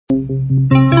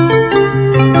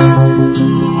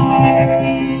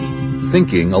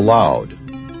Thinking Aloud.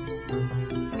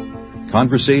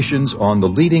 Conversations on the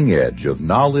leading edge of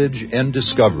knowledge and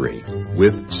discovery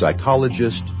with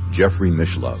psychologist Jeffrey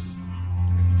Mishlove.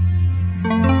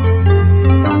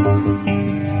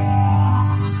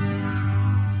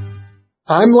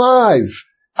 I'm live.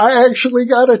 I actually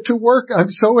got it to work. I'm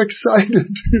so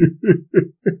excited.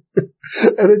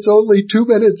 And it's only 2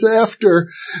 minutes after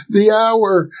the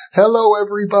hour. Hello,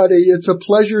 everybody. It's a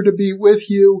pleasure to be with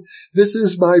you. This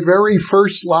is my very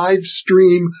first live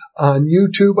stream on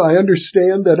YouTube. I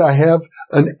understand that I have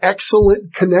an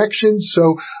excellent connection,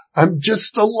 so I'm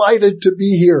just delighted to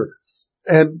be here.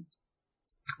 And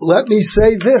let me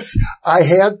say this, I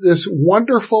had this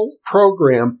wonderful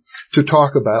program to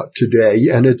talk about today,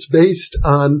 and it's based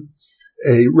on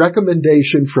a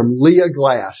recommendation from Leah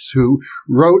Glass, who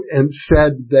wrote and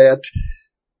said that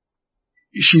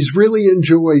she's really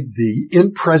enjoyed the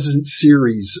In Present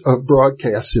series of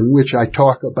broadcasts in which I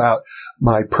talk about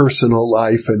my personal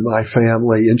life and my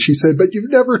family. And she said, but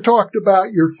you've never talked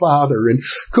about your father, and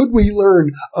could we learn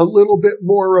a little bit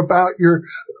more about your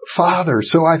father?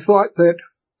 So I thought that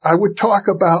I would talk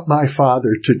about my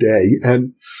father today.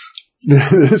 And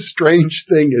the strange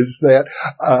thing is that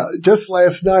just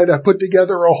last night I put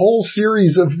together a whole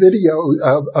series of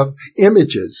of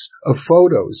images, of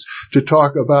photos to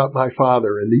talk about my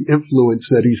father and the influence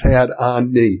that he's had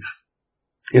on me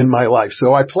in my life.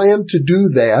 So I plan to do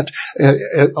that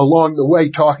along the way,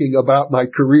 talking about my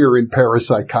career in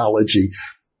parapsychology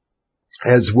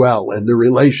as well, and the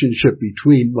relationship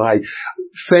between my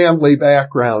family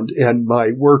background and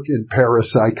my work in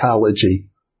parapsychology.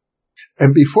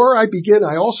 And before I begin,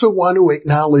 I also want to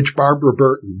acknowledge Barbara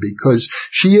Burton, because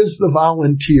she is the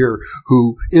volunteer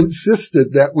who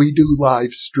insisted that we do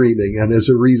live streaming. And as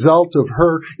a result of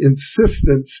her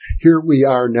insistence, here we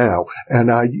are now.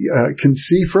 And I can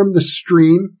see from the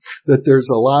stream that there's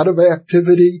a lot of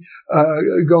activity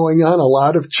going on, a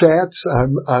lot of chats.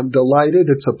 I'm delighted.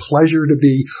 It's a pleasure to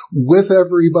be with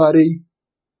everybody.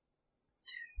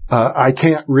 I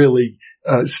can't really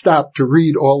stop to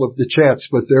read all of the chats,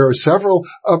 but there are several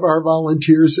of our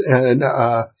volunteers, and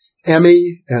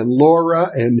Emmy and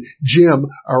Laura and Jim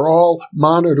are all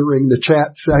monitoring the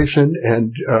chat session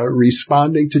and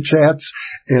responding to chats.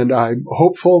 And I'm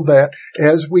hopeful that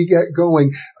as we get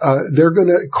going, they're going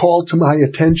to call to my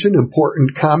attention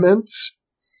important comments.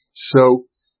 So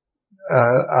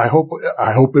I hope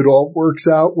it all works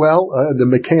out well. The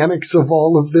mechanics of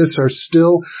all of this are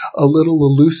still a little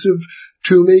elusive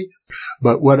to me,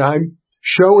 but what I'm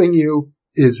showing you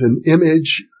is an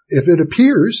image, if it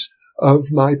appears, of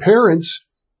my parents.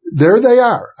 There they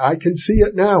are. I can see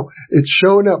it now. It's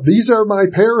showing up. These are my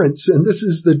parents, and this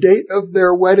is the date of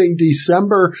their wedding,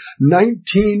 December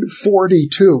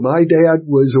 1942. My dad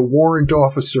was a warrant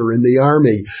officer in the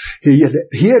Army. He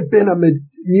had been a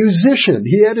musician.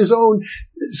 He had his own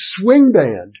swing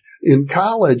band in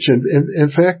college, and in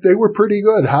fact, they were pretty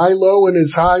good. High-low and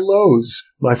his high lows.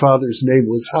 My father's name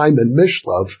was Hyman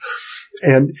Mishlove.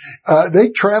 And they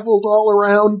traveled all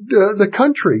around the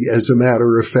country, as a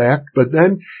matter of fact. But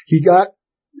then he got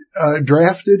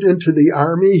drafted into the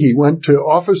Army. He went to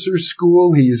officer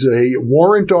school. He's a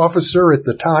warrant officer at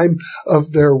the time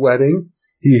of their wedding.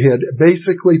 He had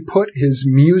basically put his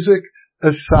music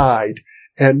aside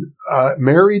and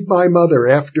married my mother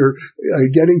after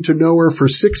getting to know her for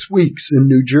 6 weeks in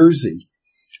New Jersey,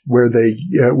 where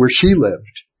she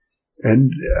lived.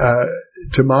 And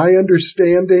to my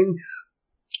understanding,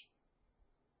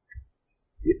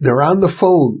 they're on the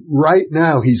phone right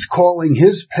now. He's calling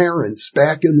his parents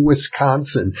back in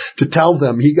Wisconsin to tell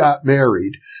them he got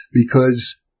married,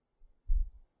 because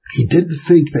he didn't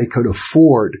think they could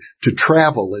afford to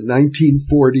travel in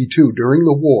 1942 during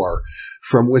the war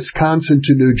from Wisconsin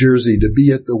to New Jersey to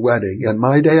be at the wedding. And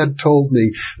my dad told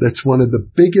me that's one of the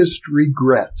biggest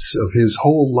regrets of his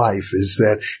whole life, is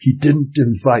that he didn't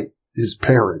invite his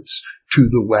parents to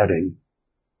the wedding.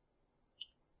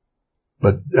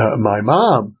 But my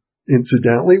mom,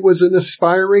 incidentally, was an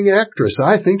aspiring actress.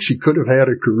 I think she could have had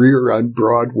a career on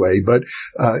Broadway, but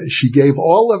she gave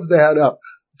all of that up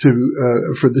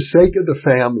for the sake of the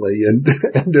family, and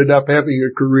ended up having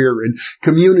a career in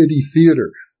community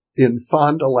theater in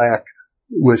Fond du Lac,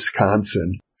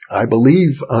 Wisconsin. I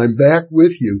believe I'm back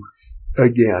with you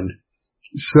again.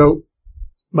 So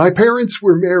my parents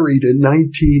were married in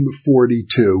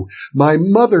 1942. My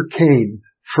mother came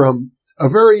from a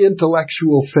very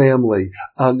intellectual family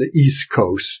on the East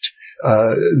Coast.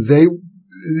 They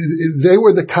they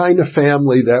were the kind of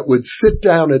family that would sit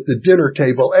down at the dinner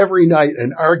table every night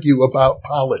and argue about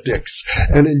politics.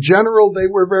 And in general, they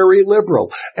were very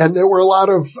liberal. And there were a lot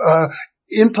of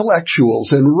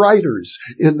intellectuals and writers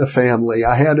in the family.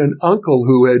 I had an uncle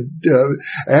who had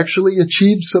actually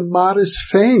achieved some modest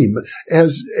fame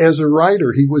as a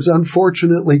writer. He was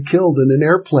unfortunately killed in an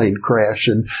airplane crash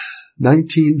in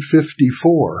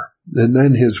 1954. And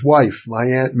then his wife, my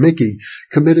Aunt Mickey,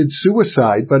 committed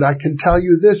suicide. But I can tell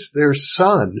you this, their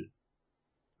son,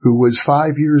 who was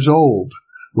 5 years old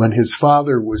when his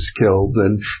father was killed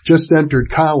and just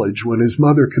entered college when his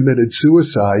mother committed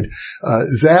suicide,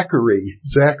 Zachary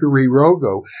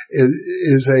Rogo,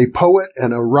 is a poet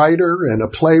and a writer and a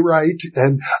playwright.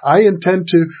 And I intend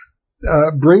to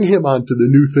bring him onto the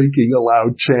New Thinking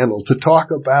Aloud channel to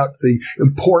talk about the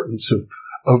importance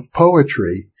of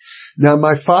poetry. Now,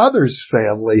 my father's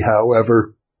family,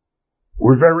 however,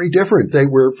 were very different. They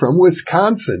were from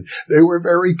Wisconsin. They were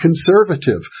very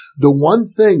conservative. The one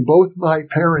thing both my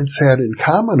parents had in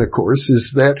common, of course,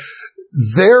 is that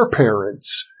their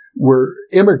parents were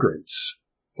immigrants.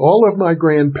 All of my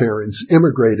grandparents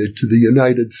immigrated to the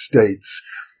United States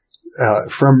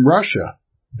from Russia,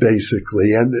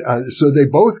 basically. And so they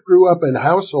both grew up in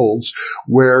households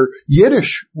where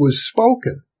Yiddish was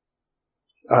spoken.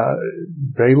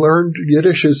 They learned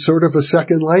Yiddish as sort of a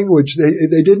second language.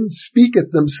 They didn't speak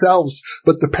it themselves,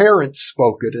 but the parents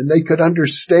spoke it, and they could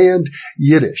understand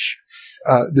Yiddish.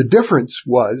 The difference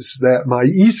was that my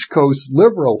East Coast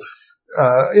liberal,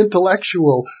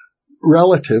 intellectual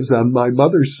relatives on my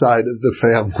mother's side of the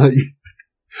family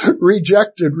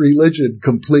rejected religion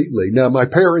completely. Now, my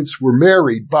parents were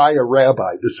married by a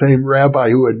rabbi, the same rabbi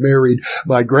who had married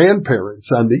my grandparents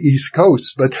on the East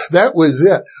Coast, but that was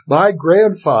it. My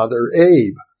grandfather,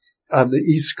 Abe, on the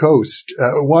East Coast,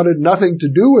 wanted nothing to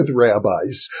do with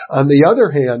rabbis. On the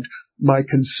other hand, my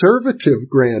conservative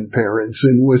grandparents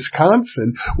in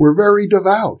Wisconsin were very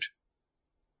devout.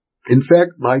 In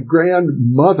fact, my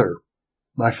grandmother,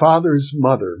 my father's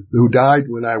mother, who died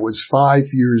when I was 5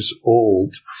 years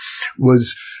old,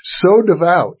 was so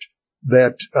devout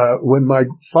that when my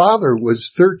father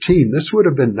was 13, this would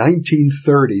have been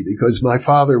 1930 because my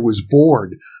father was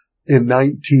born in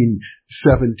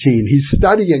 1917. He's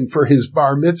studying for his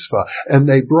bar mitzvah, and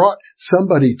they brought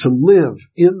somebody to live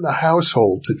in the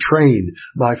household to train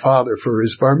my father for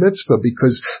his bar mitzvah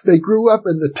because they grew up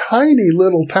in the tiny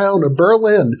little town of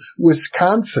Berlin,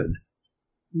 Wisconsin.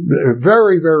 A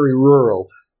very, very rural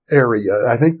area.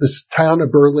 I think this town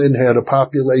of Berlin had a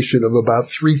population of about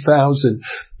 3,000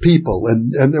 people,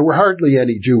 and there were hardly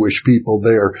any Jewish people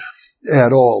there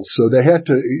at all. So they had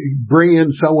to bring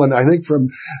in someone, I think from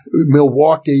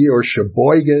Milwaukee or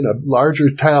Sheboygan, a larger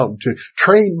town, to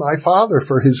train my father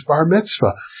for his bar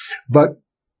mitzvah. But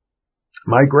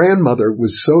my grandmother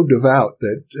was so devout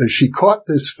that she caught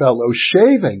this fellow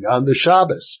shaving on the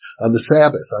Shabbos, on the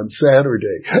Sabbath, on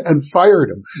Saturday, and fired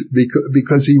him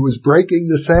because he was breaking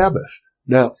the Sabbath.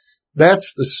 Now,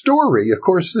 that's the story. Of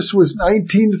course, this was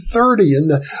 1930 in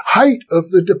the height of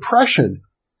the Depression.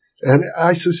 And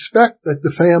I suspect that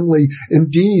the family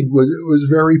indeed was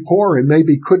very poor and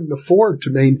maybe couldn't afford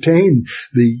to maintain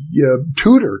the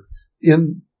tutor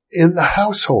in the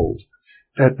household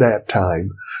at that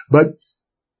time. But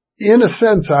in a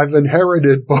sense, I've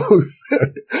inherited both,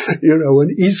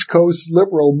 an East Coast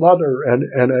liberal mother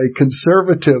and a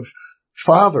conservative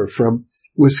father from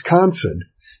Wisconsin.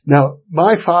 Now,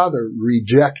 my father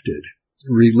rejected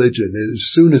religion as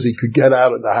soon as he could get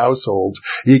out of the household.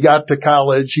 He got to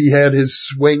college, he had his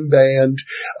swing band,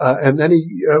 and then he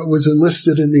was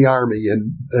enlisted in the Army.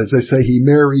 And as I say, he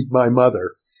married my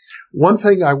mother. One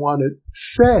thing I want to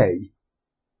say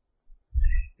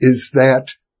is that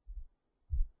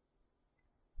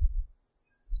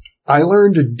I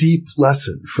learned a deep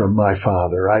lesson from my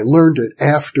father. I learned it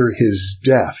after his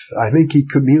death. I think he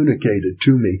communicated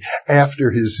to me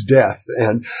after his death.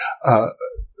 And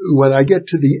when I get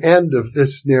to the end of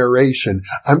this narration,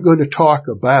 I'm going to talk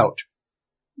about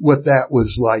what that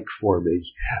was like for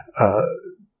me.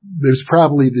 There's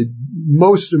probably the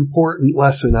most important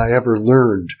lesson I ever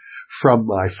learned from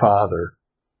my father.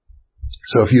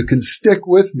 So if you can stick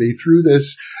with me through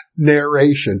this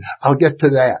narration, I'll get to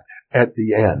that at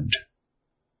the end.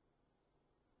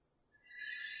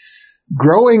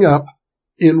 Growing up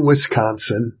in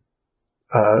Wisconsin,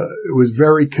 it was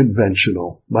very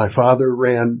conventional. My father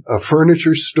ran a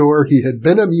furniture store. He had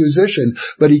been a musician,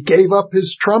 but he gave up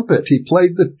his trumpet. He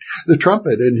played the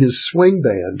trumpet in his swing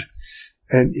band,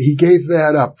 and he gave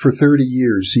that up for 30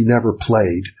 years. He never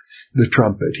played. the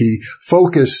trumpet. He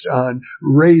focused on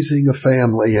raising a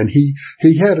family, and he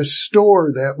had a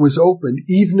store that was open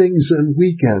evenings and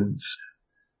weekends.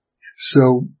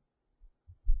 So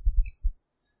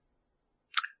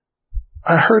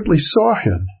I hardly saw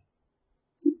him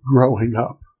growing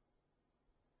up.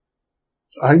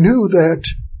 I knew that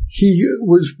he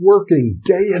was working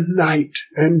day and night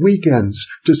and weekends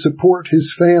to support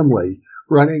his family,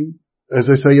 running, as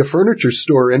I say, a furniture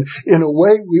store. And in a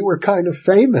way, we were kind of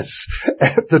famous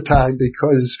at the time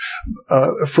because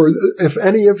if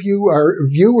any of you are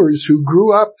viewers who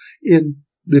grew up in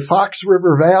the Fox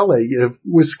River Valley of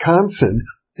Wisconsin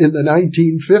in the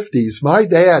 1950s, my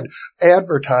dad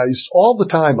advertised all the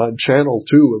time on Channel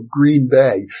 2 of Green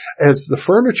Bay as the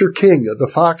furniture king of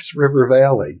the Fox River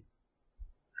Valley.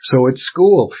 So at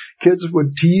school, kids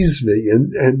would tease me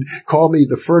and call me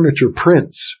the furniture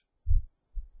prince.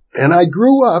 And I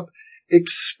grew up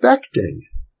expecting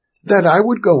that I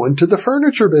would go into the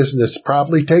furniture business,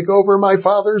 probably take over my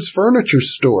father's furniture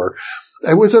store.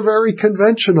 It was a very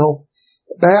conventional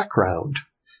background.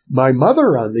 My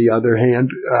mother, on the other hand,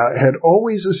 had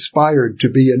always aspired to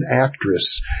be an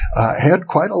actress, had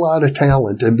quite a lot of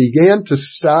talent, and began to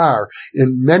star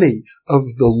in many of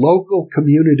the local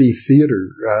community theater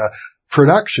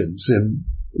productions in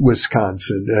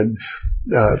Wisconsin.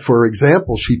 And for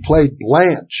example, she played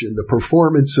Blanche in the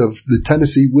performance of the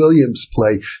Tennessee Williams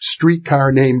play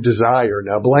Streetcar Named Desire.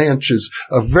 Now, Blanche is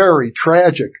a very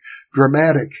tragic,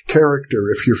 dramatic character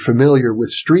if you're familiar with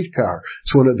Streetcar.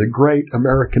 It's one of the great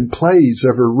American plays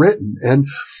ever written. And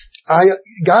I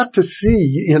got to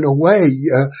see, in a way,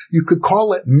 you could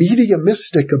call it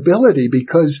mediumistic ability,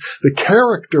 because the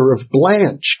character of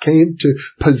Blanche came to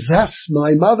possess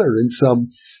my mother in some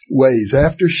ways.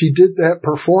 After she did that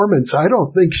performance, I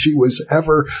don't think she was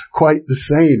ever quite the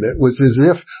same. It was as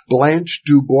if Blanche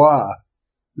Dubois,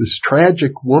 this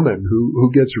tragic woman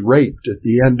who gets raped at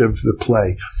the end of the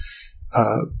play,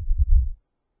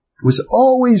 was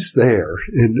always there.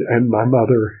 And my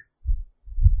mother,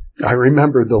 I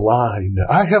remember the line,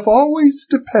 "I have always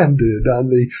depended on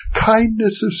the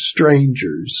kindness of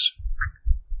strangers."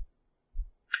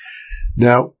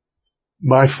 Now,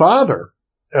 my father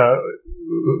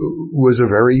was a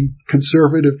very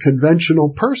conservative,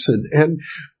 conventional person, and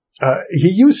he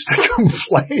used to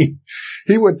complain.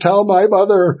 He would tell my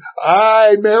mother,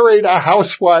 "I married a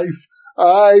housewife.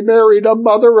 I married a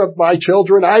mother of my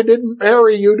children. I didn't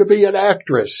marry you to be an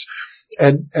actress."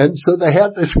 And so they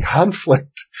had this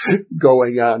conflict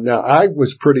going on. Now, I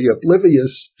was pretty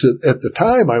oblivious at the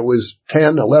time. I was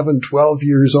 10, 11, 12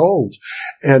 years old.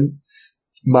 And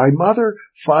my mother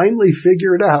finally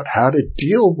figured out how to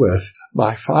deal with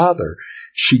my father.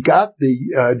 She got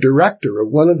the director of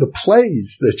one of the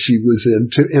plays that she was in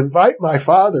to invite my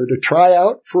father to try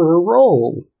out for a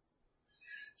role.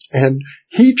 And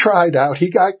he tried out,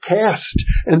 he got cast.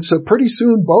 And so pretty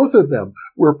soon both of them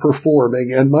were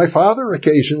performing. And my father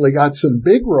occasionally got some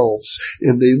big roles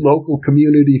in the local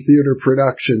community theater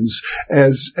productions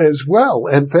as well.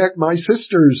 In fact, my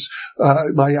sisters,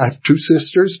 I have two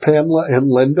sisters, Pamela and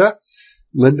Linda.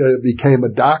 Linda became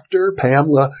a doctor.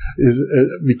 Pamela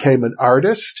became an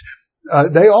artist.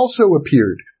 They also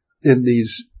appeared in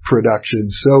these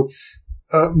productions. So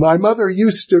my mother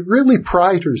used to really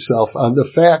pride herself on the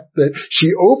fact that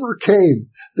she overcame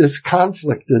this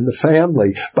conflict in the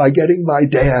family by getting my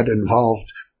dad involved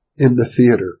in the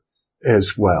theater as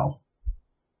well.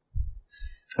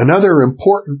 Another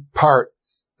important part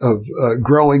of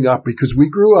growing up, because we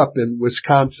grew up in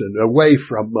Wisconsin, away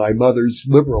from my mother's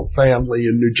liberal family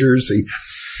in New Jersey,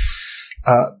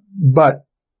 but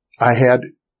I had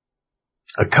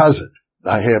a cousin.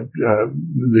 I have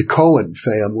the Cohen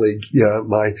family.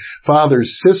 My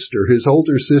father's sister, his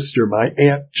older sister, my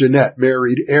Aunt Jeanette,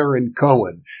 married Aaron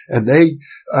Cohen, and they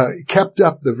kept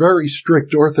up the very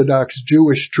strict Orthodox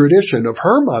Jewish tradition of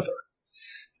her mother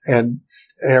and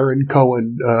Aaron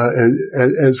Cohen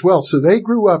as well. So they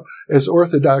grew up as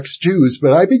Orthodox Jews,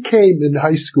 but I became in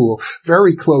high school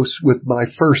very close with my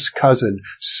first cousin,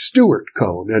 Stuart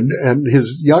Cohen, and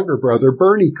his younger brother,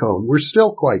 Bernie Cohen. We're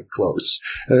still quite close.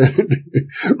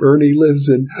 Bernie lives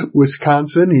in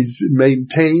Wisconsin. He's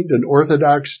maintained an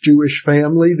Orthodox Jewish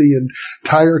family the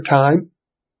entire time.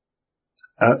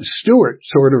 Stuart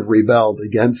sort of rebelled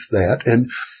against that,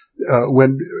 and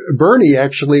when Bernie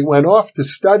actually went off to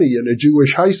study in a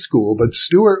Jewish high school, but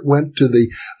Stuart went to the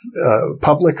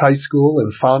public high school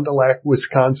in Fond du Lac,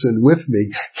 Wisconsin with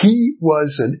me. He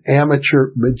was an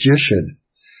amateur magician.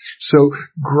 So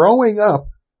growing up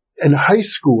in high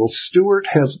school, Stuart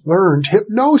has learned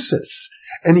hypnosis,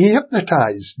 and he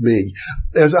hypnotized me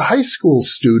as a high school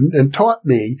student and taught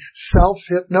me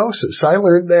self-hypnosis. I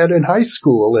learned that in high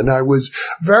school, and I was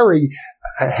very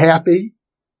happy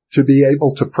to be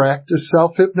able to practice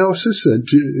self-hypnosis and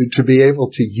to be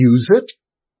able to use it.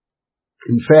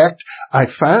 In fact, I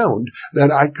found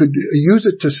that I could use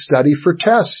it to study for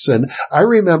tests. And I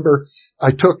remember I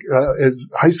took, as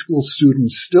high school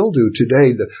students still do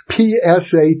today, the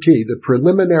PSAT, the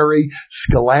Preliminary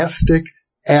Scholastic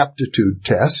Aptitude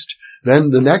Test.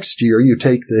 Then the next year you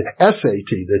take the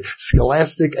SAT, the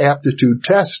Scholastic Aptitude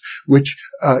Test, which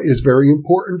is very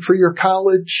important for your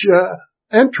college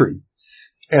entry.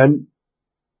 And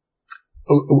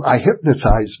I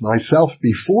hypnotized myself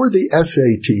before the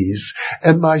SATs,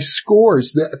 and my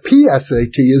scores, the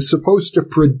PSAT is supposed to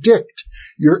predict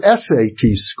your SAT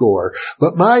score,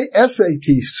 but my SAT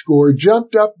score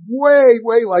jumped up way,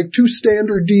 like 2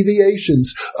 standard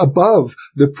deviations above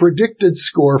the predicted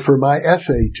score for my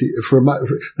SAT,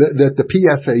 that the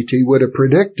PSAT would have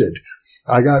predicted.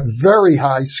 I got very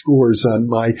high scores on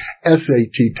my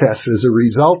SAT test as a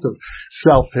result of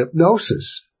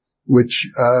self-hypnosis, which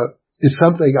is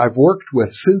something I've worked with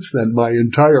since then my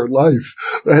entire life.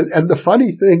 And the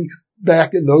funny thing,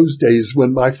 back in those days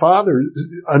when my father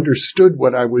understood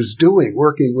what I was doing,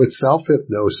 working with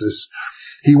self-hypnosis,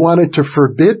 he wanted to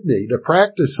forbid me to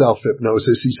practice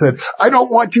self-hypnosis. He said, I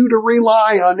don't want you to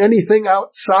rely on anything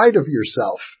outside of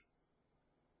yourself.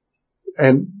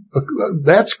 And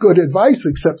that's good advice,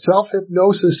 except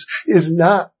self-hypnosis is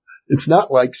not, it's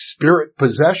not like spirit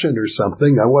possession or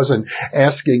something. I wasn't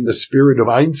asking the spirit of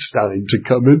Einstein to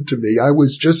come into me. I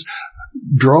was just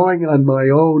drawing on my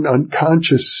own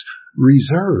unconscious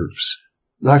reserves.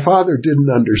 My father didn't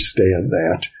understand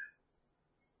that.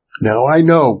 Now, I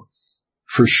know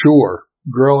for sure,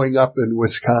 growing up in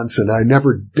Wisconsin, I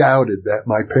never doubted that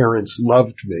my parents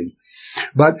loved me.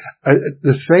 But at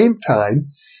the same time,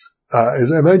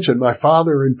 as I mentioned, my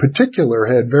father in particular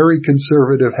had very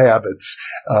conservative habits.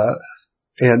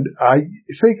 And I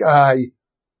think I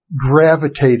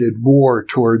gravitated more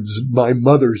towards my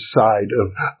mother's side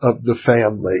of the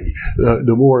family.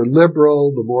 The more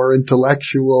liberal, the more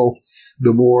intellectual,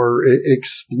 the more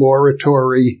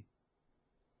exploratory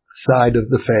side of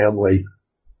the family.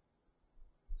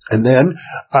 And then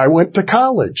I went to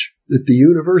college at the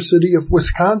University of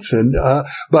Wisconsin,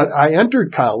 but I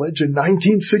entered college in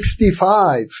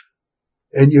 1965.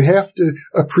 And you have to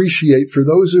appreciate, for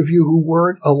those of you who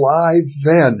weren't alive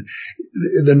then,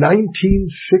 the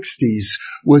 1960s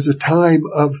was a time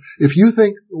of, if you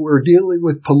think we're dealing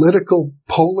with political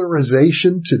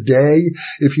polarization today,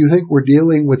 if you think we're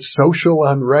dealing with social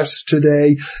unrest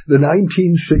today, the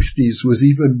 1960s was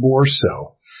even more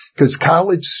so. Because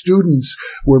college students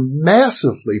were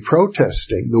massively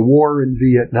protesting the war in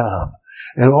Vietnam.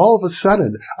 And all of a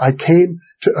sudden, I came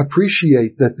to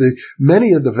appreciate that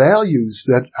many of the values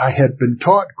that I had been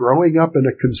taught growing up in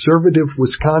a conservative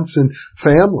Wisconsin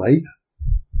family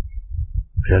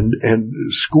and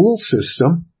school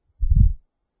system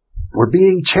were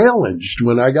being challenged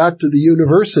when I got to the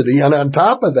university. And on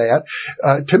top of that,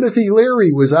 Timothy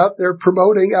Leary was out there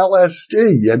promoting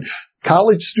LSD, and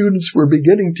college students were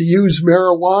beginning to use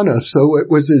marijuana. So it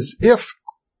was as if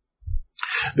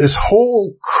this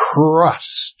whole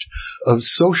crust of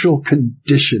social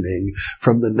conditioning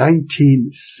from the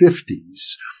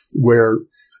 1950s, where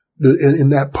in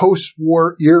that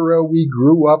post-war era, we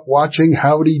grew up watching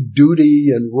Howdy Doody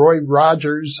and Roy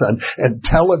Rogers and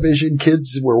television.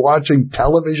 Kids were watching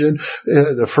television,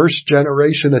 the first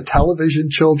generation of television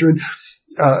children.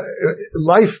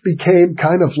 Life became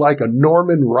kind of like a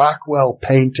Norman Rockwell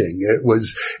painting. It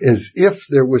was as if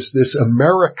there was this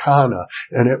Americana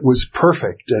and it was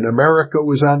perfect and America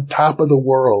was on top of the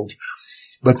world.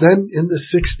 But then in the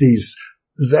 60s,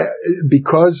 that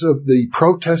because of the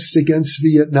protests against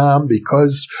Vietnam,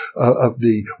 because of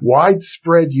the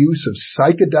widespread use of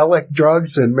psychedelic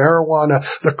drugs and marijuana,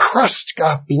 the crust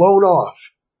got blown off.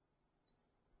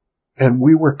 And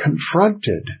we were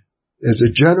confronted as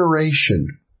a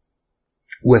generation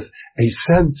with a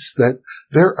sense that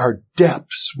there are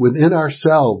depths within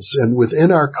ourselves and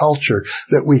within our culture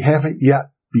that we haven't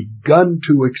yet begun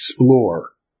to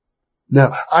explore.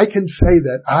 Now, I can say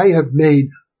that I have made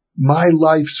my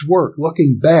life's work,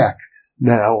 looking back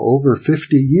now over 50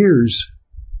 years,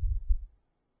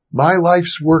 my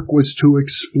life's work was to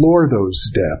explore those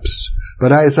depths.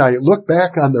 But as I look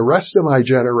back on the rest of my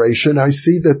generation, I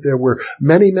see that there were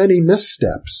many, many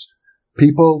missteps.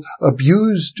 People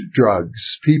abused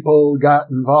drugs. People got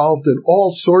involved in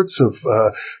all sorts of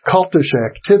cultish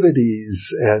activities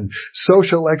and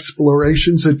social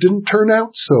explorations that didn't turn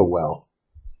out so well.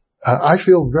 I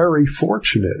feel very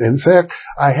fortunate. In fact,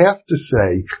 I have to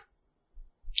say,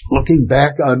 looking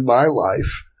back on my life,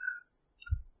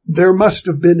 there must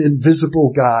have been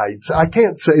invisible guides. I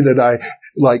can't say that I,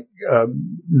 like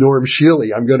Norm Shealy,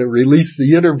 I'm going to release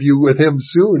the interview with him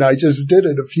soon. I just did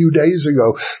it a few days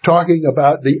ago, talking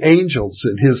about the angels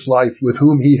in his life with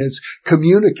whom he has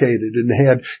communicated and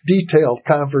had detailed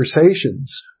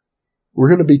conversations. We're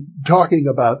going to be talking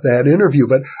about that interview,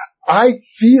 but I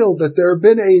feel that there have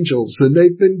been angels and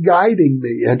they've been guiding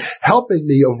me and helping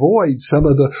me avoid some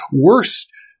of the worst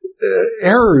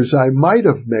errors I might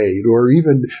have made, or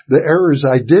even the errors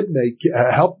I did make,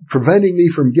 help preventing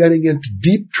me from getting into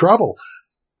deep trouble.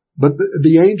 But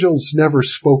the angels never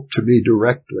spoke to me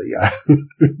directly,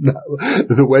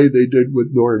 the way they did with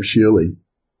Norm Shealy.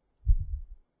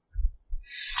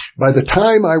 By the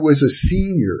time I was a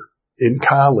senior in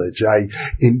college, I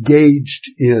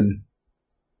engaged in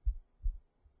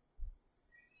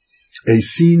a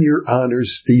senior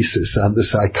honors thesis on the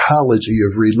psychology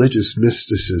of religious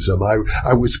mysticism.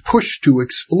 I was pushed to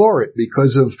explore it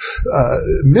because of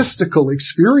mystical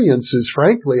experiences,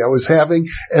 frankly, I was having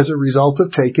as a result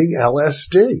of taking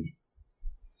LSD.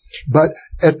 But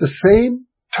at the same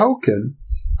token,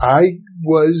 I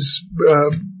was,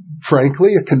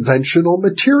 frankly, a conventional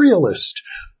materialist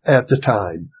at the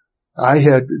time. I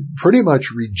had pretty much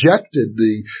rejected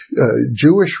the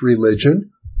Jewish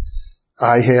religion.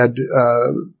 I had,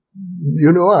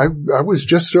 I was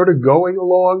just sort of going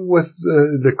along with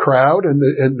the crowd, and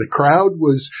the crowd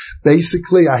was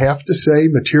basically, I have to say,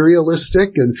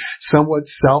 materialistic and somewhat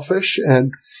selfish.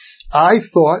 And I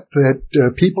thought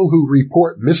that people who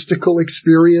report mystical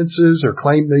experiences or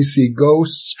claim they see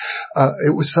ghosts,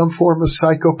 it was some form of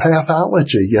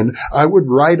psychopathology. And I would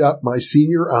write up my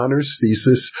senior honors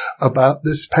thesis about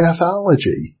this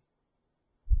pathology.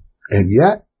 And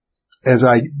yet, as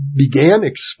I began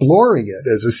exploring it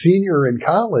as a senior in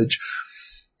college,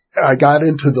 I got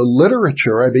into the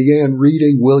literature. I began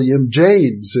reading William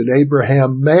James and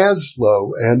Abraham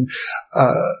Maslow and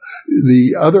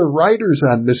the other writers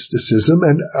on mysticism.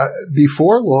 And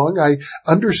before long, I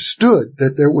understood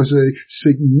that there was a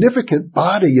significant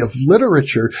body of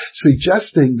literature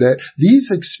suggesting that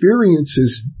these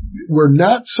experiences were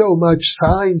not so much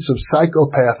signs of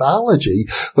psychopathology,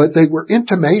 but they were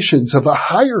intimations of a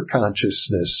higher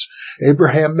consciousness.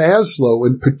 Abraham Maslow,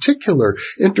 in particular,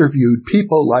 interviewed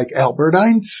people like Albert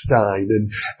Einstein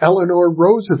and Eleanor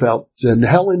Roosevelt and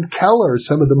Helen Keller,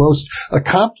 some of the most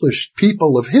accomplished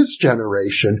people of his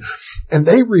generation, and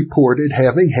they reported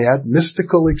having had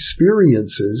mystical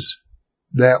experiences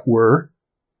that were,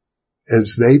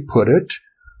 as they put it,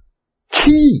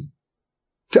 key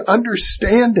to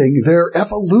understanding their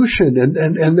evolution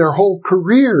and their whole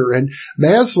career. And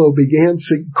Maslow began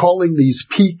calling these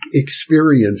peak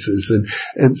experiences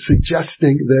and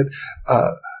suggesting that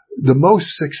the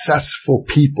most successful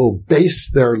people base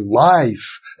their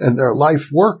life and their life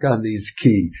work on these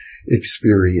key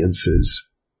experiences.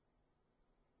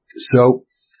 So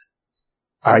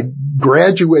I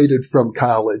graduated from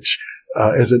college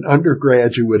as an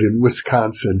undergraduate in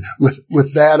Wisconsin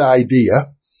with that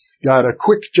idea. Got a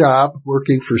quick job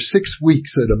working for 6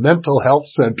 weeks at a mental health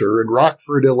center in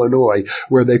Rockford, Illinois,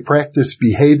 where they practiced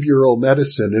behavioral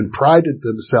medicine and prided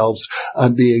themselves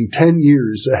on being 10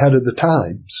 years ahead of the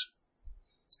times.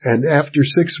 And after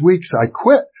 6 weeks, I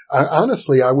quit.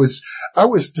 Honestly, I was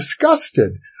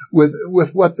disgusted with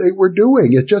what they were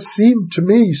doing. It just seemed to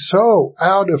me so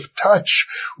out of touch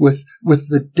with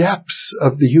the depths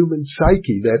of the human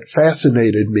psyche that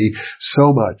fascinated me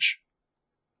so much.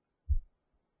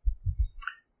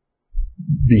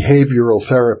 Behavioral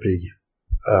therapy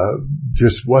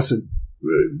just wasn't,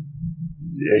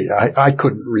 I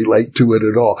couldn't relate to it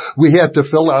at all. We had to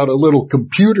fill out a little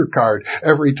computer card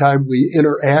every time we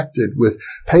interacted with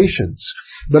patients.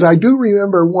 But I do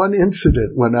remember one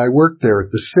incident when I worked there at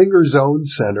the Singer Zone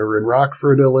Center in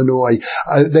Rockford, Illinois.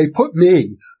 They put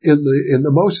me in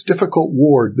the most difficult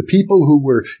ward, the people who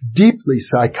were deeply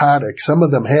psychotic. Some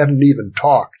of them hadn't even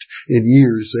talked in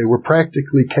years. They were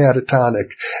practically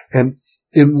catatonic. And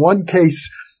in one case,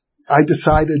 I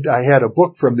decided I had a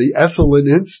book from the Esalen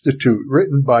Institute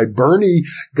written by Bernie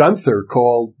Gunther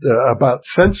called about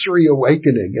sensory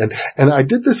awakening. And I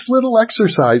did this little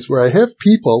exercise where I have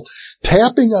people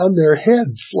tapping on their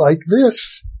heads like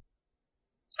this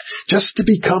just to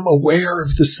become aware of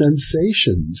the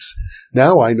sensations.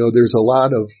 Now I know there's a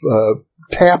lot of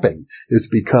tapping. It's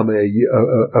become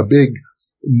a big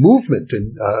movement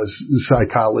in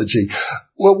psychology.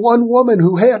 Well, one woman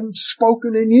who hadn't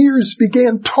spoken in years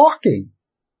began talking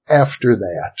after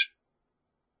that.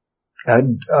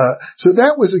 And so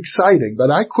that was exciting,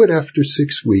 but I quit after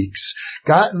 6 weeks,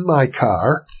 got in my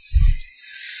car,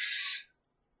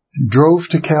 drove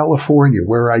to California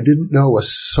where I didn't know a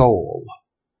soul,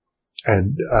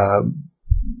 and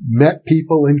met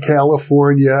people in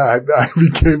California. I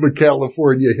became a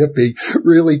California hippie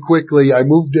really quickly. I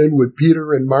moved in with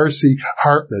Peter and Marcy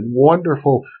Hartman,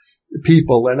 wonderful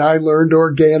people, and I learned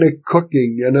organic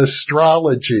cooking and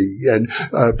astrology, and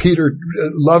Peter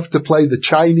loved to play the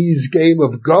Chinese game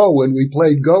of Go, and we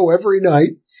played Go every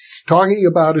night, talking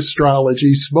about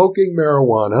astrology, smoking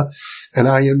marijuana, and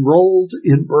I enrolled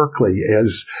in Berkeley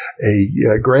as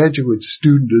a graduate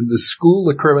student in the School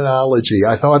of Criminology.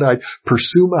 I thought I'd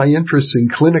pursue my interest in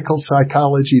clinical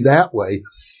psychology that way.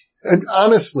 And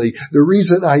honestly, the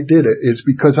reason I did it is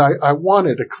because I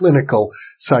wanted a clinical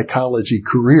psychology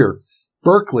career.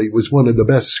 Berkeley was one of the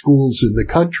best schools in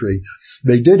the country.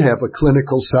 They did have a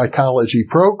clinical psychology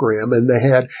program, and they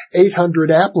had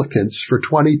 800 applicants for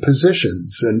 20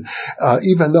 positions. And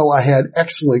even though I had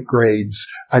excellent grades,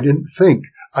 I didn't think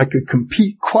I could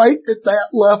compete quite at that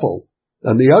level.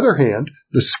 On the other hand,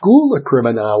 the School of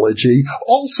Criminology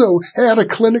also had a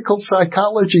clinical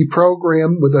psychology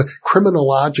program with a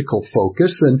criminological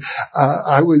focus, and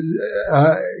I was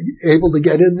able to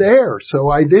get in there. So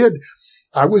I did.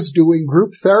 I was doing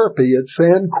group therapy at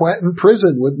San Quentin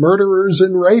Prison with murderers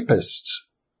and rapists.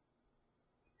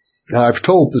 Now, I've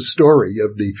told the story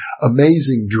of the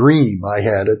amazing dream I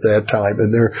had at that time,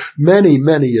 and there are many,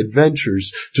 many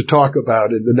adventures to talk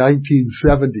about in the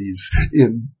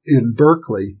 1970s in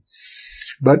Berkeley.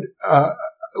 But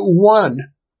one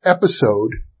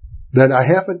episode that I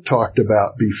haven't talked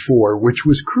about before, which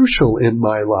was crucial in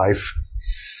my life,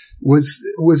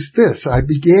 was this. I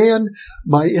began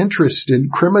my interest in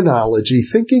criminology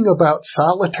thinking about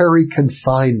solitary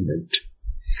confinement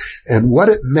and what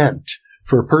it meant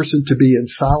for a person to be in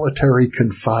solitary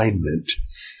confinement,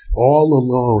 all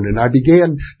alone. And I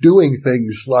began doing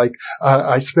things like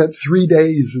I spent 3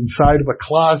 days inside of a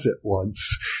closet once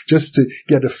just to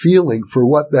get a feeling for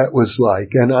what that was like.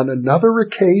 And on another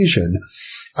occasion,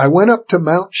 I went up to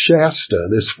Mount Shasta,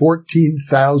 this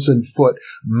 14,000-foot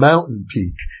mountain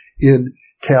peak in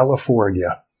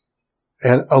California,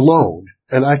 and alone.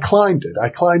 And I climbed it. I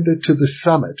climbed it to the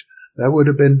summit. That would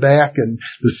have been back in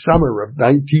the summer of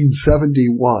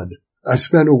 1971. I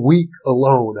spent a week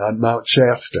alone on Mount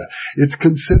Shasta. It's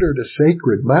considered a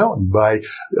sacred mountain by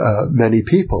many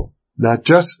people, not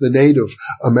just the Native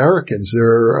Americans.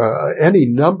 There are any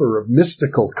number of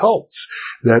mystical cults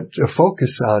that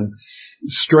focus on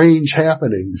strange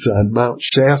happenings on Mount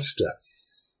Shasta.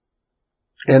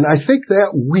 And I think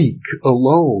that week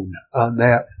alone on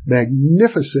that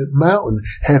magnificent mountain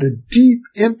had a deep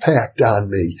impact on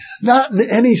me. Not in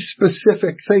any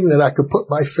specific thing that I could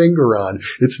put my finger on.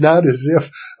 It's not as if,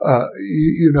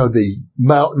 the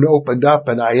mountain opened up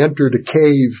and I entered a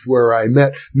cave where I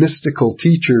met mystical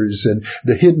teachers and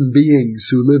the hidden beings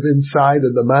who live inside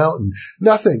of the mountain.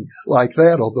 Nothing like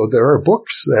that, although there are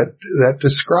books that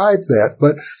describe that.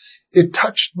 But it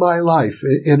touched my life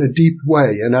in a deep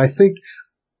way. And I think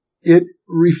it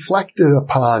reflected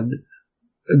upon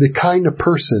the kind of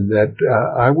person that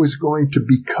I was going to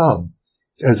become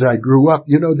as I grew up.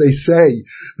 You know, they say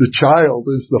the child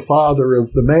is the father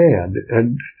of the man,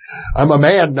 and I'm a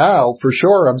man now, for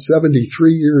sure. I'm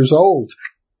 73 years old.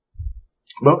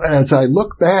 But as I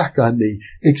look back on the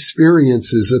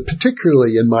experiences,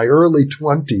 particularly in my early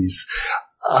 20s,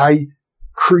 I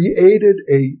created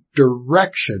a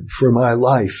direction for my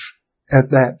life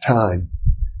at that time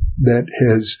that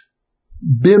has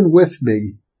been with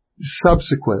me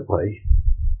subsequently.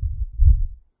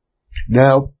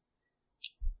 Now,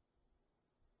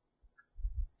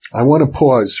 I want to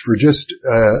pause for just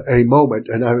a moment,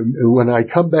 and when I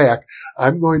come back,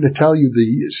 I'm going to tell you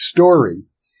the story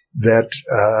that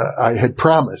I had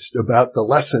promised about the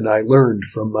lesson I learned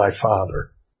from my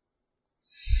father.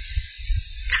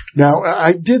 Now,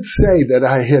 I did say that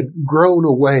I had grown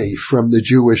away from the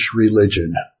Jewish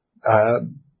religion.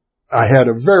 I had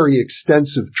a very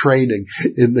extensive training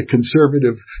in the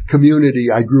conservative community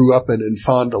I grew up in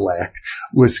Fond du Lac,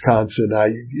 Wisconsin. I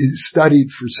studied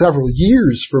for several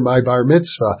years for my bar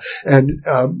mitzvah, and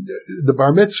the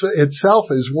bar mitzvah itself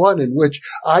is one in which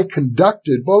I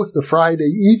conducted both the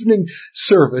Friday evening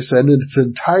service and in its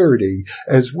entirety,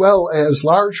 as well as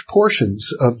large portions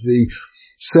of the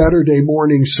Saturday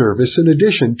morning service, in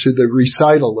addition to the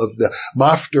recital of the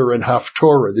Maftir and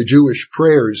Haftorah, the Jewish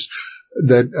prayers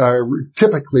that are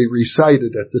typically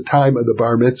recited at the time of the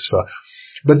bar mitzvah.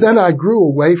 But then I grew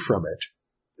away from it.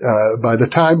 By the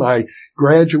time I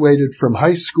graduated from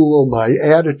high school, my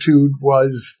attitude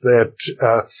was that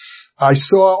I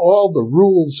saw all the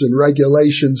rules and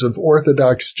regulations of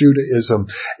Orthodox Judaism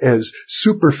as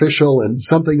superficial and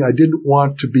something I didn't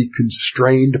want to be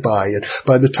constrained by. And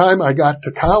by the time I got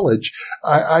to college,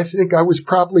 I think I was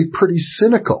probably pretty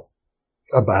cynical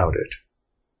about it.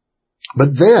 But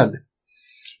then,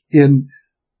 in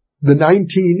the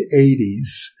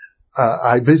 1980s,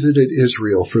 I visited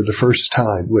Israel for the first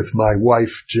time with my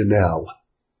wife, Janelle.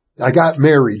 I got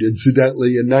married,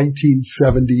 incidentally, in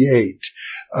 1978,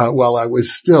 while I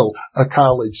was still a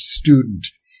college student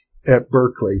at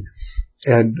Berkeley.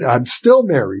 And I'm still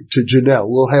married to Janelle.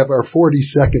 We'll have our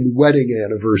 42nd wedding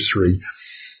anniversary.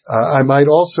 I might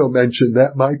also mention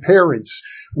that my parents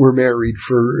were married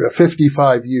for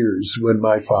 55 years when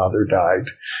my father died.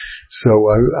 So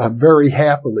I'm very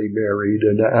happily married.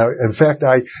 And in fact,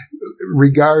 I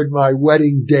regard my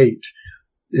wedding date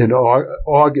in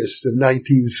August of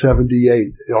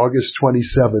 1978, August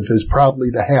 27th, as probably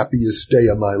the happiest day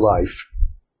of my life.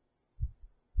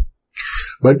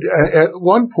 But at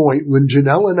one point, when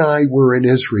Janelle and I were in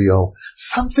Israel,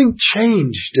 something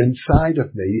changed inside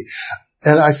of me,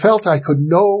 and I felt I could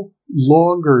no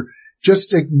longer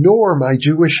just ignore my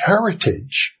Jewish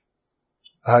heritage.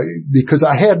 Because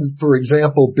I hadn't, for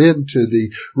example, been to the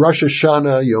Rosh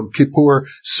Hashanah, Yom Kippur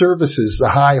services, the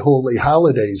high holy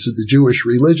holidays of the Jewish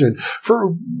religion,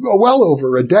 for well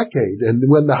over a decade. And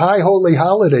when the high holy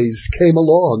holidays came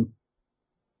along,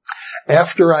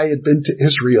 after I had been to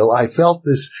Israel, I felt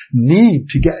this need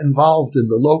to get involved in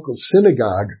the local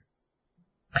synagogue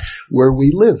where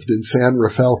we lived in San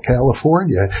Rafael,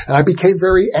 California. And I became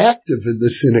very active in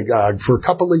the synagogue for a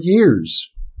couple of years.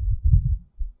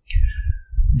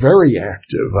 Very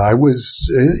active. I was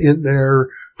in there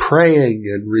praying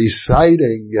and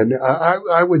reciting, and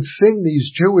I would sing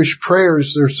these Jewish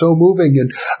prayers. They're so moving,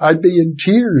 and I'd be in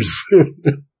tears.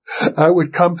 I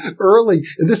would come early,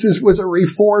 and this was a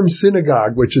Reform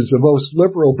synagogue, which is the most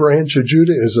liberal branch of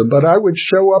Judaism, but I would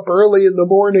show up early in the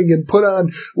morning and put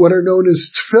on what are known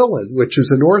as tefillin, which is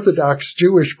an Orthodox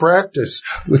Jewish practice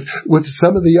with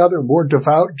some of the other more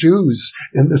devout Jews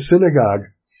in the synagogue.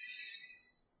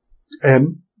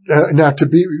 And now, to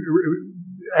be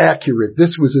accurate,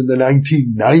 this was in the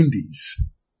 1990s.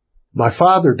 My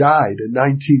father died in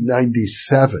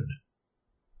 1997.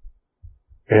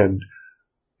 And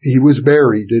he was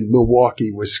buried in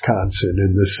Milwaukee, Wisconsin,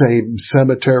 in the same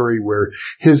cemetery where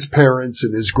his parents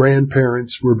and his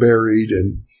grandparents were buried.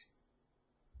 And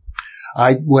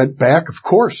I went back, of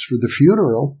course, for the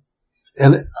funeral.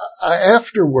 And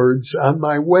afterwards, on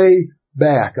my way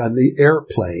back on the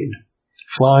airplane,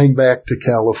 flying back to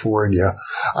California,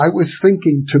 I was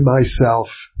thinking to myself,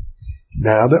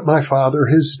 now that my father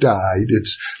has died,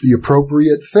 it's the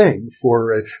appropriate thing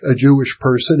for a Jewish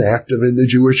person active in the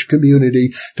Jewish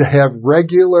community to have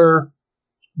regular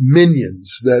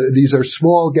minions. These are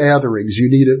small gatherings. You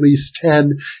need at least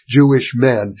 10 Jewish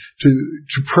men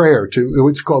to prayer, to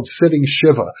what's called sitting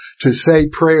Shiva, to say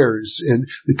prayers in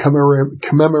the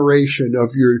commemoration of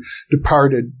your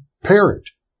departed parent.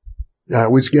 I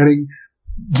was getting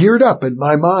geared up in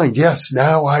my mind. Yes,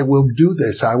 now I will do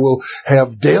this. I will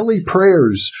have daily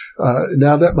prayers.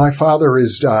 Now that my father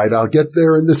has died, I'll get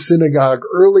there in the synagogue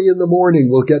early in the morning.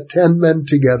 We'll get 10 men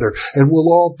together and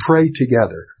we'll all pray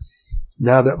together.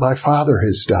 Now that my father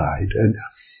has died. And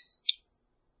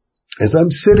as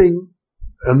I'm sitting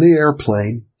on the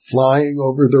airplane, flying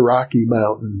over the Rocky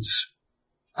Mountains,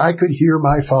 I could hear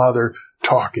my father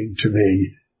talking to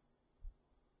me.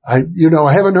 I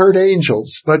haven't heard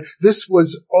angels, but this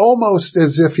was almost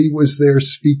as if he was there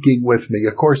speaking with me.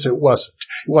 Of course, it wasn't.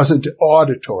 It wasn't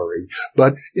auditory,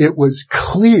 but it was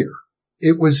clear.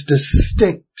 It was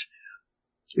distinct.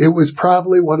 It was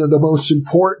probably one of the most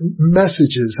important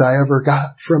messages I ever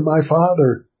got from my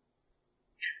father.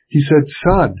 He said,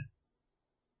 "Son,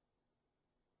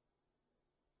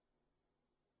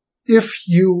 if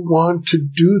you want to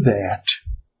do that,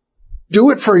 do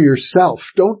it for yourself.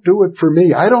 Don't do it for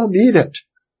me. I don't need it."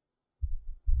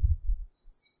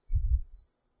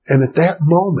 And at that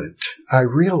moment, I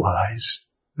realized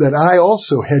that I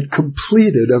also had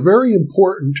completed a very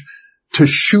important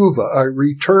teshuvah, a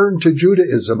return to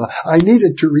Judaism. I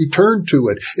needed to return to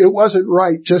it. It wasn't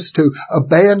right just to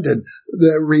abandon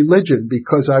the religion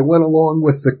because I went along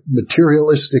with the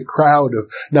materialistic crowd of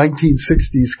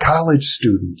 1960s college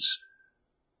students.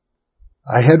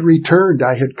 I had returned.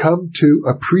 I had come to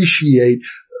appreciate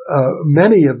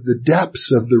many of the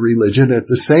depths of the religion. At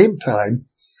the same time,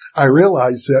 I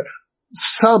realized that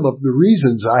some of the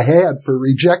reasons I had for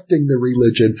rejecting the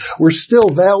religion were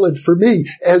still valid for me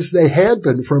as they had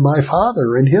been for my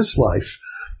father in his life.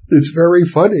 It's very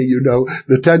funny,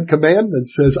 the Ten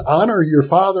Commandments says, honor your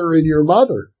father and your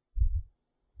mother.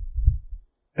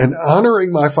 And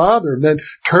honoring my father meant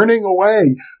turning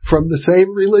away from the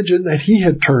same religion that he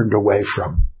had turned away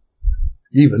from.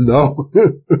 Even though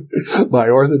my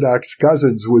Orthodox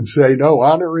cousins would say, no,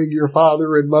 honoring your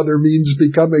father and mother means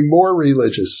becoming more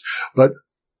religious. But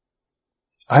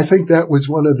I think that was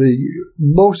one of the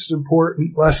most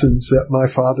important lessons that my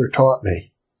father taught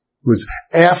me, was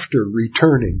after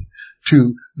returning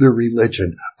to the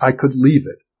religion, I could leave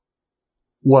it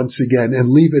once again and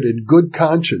leave it in good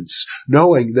conscience,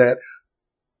 knowing that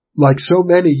like so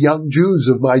many young Jews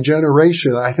of my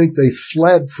generation, I think they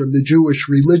fled from the Jewish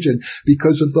religion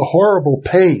because of the horrible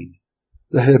pain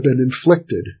that had been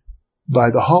inflicted by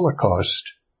the Holocaust.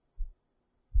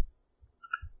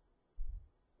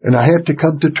 And I had to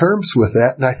come to terms with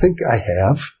that, and I think I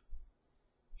have.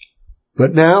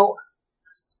 But now,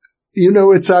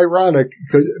 it's ironic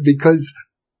because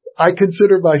I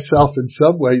consider myself in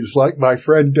some ways like my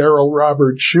friend Darrell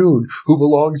Robert Schoon,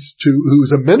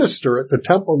 who's a minister at the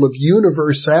Temple of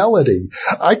Universality.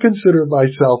 I consider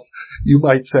myself, you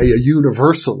might say, a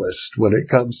universalist when it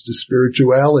comes to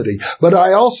spirituality. But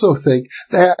I also think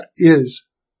that is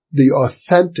the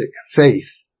authentic faith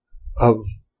of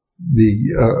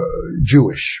the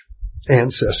Jewish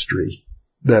ancestry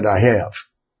that I have.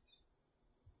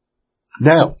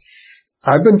 Now,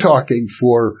 I've been talking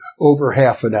for over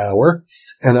half an hour,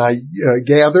 and I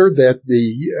gather that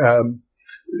the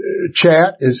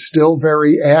chat is still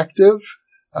very active.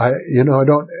 I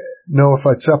don't know if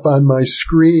it's up on my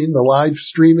screen, the live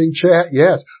streaming chat.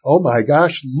 Yes. Oh my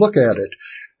gosh, look at it.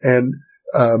 And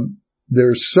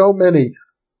there's so many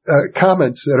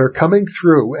comments that are coming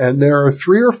through, and there are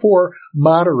 3 or 4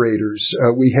 moderators.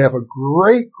 We have a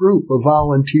great group of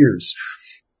volunteers.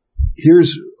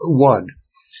 Here's one.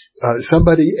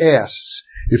 Somebody asks,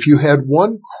 if you had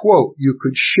one quote you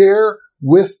could share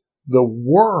with the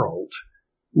world,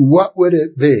 what would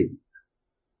it be?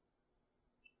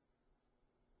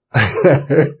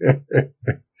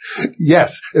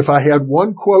 Yes, if I had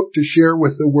one quote to share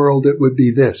with the world, it would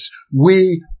be this: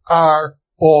 we are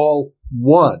all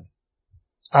one.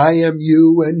 I am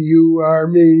you and you are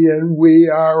me and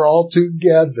we are all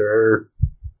together.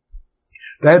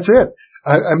 That's it.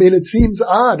 I mean, it seems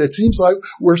odd. It seems like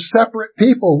we're separate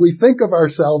people. We think of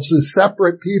ourselves as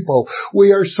separate people.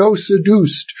 We are so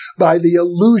seduced by the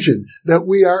illusion that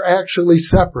we are actually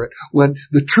separate, when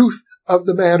the truth of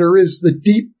the matter is, the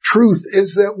deep truth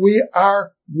is that we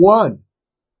are one.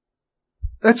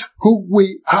 That's who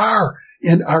we are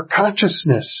in our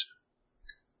consciousness.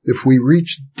 If we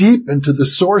reach deep into the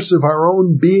source of our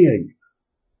own being,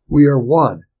 we are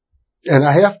one. And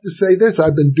I have to say this,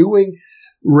 I've been doing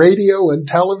radio and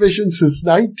television since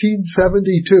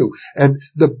 1972, and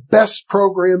the best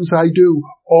programs I do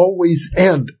always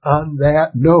end on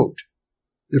that note.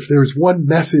 If there's one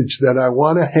message that I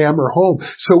want to hammer home.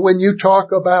 So when you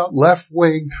talk about left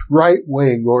wing, right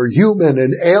wing, or human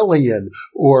and alien,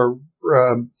 or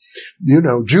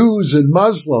Jews and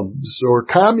Muslims, or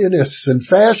communists and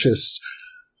fascists,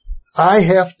 I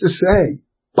have to say,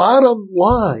 bottom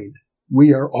line,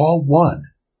 we are all one.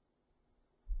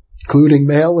 Including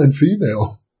male and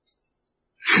female,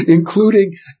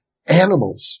 including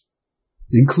animals,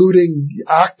 including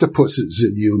octopuses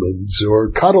in humans,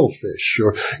 or cuttlefish,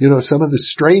 or, some of the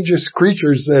strangest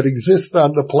creatures that exist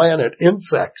on the planet,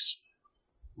 insects.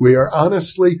 We are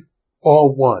honestly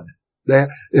all one. That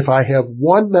if I have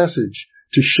one message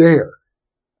to share,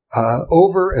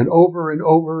 over and over and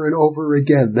over and over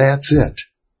again, that's it.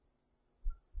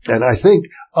 And I think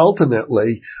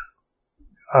ultimately,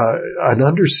 an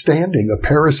understanding of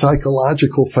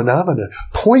parapsychological phenomena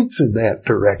points in that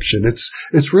direction.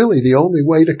 It's really the only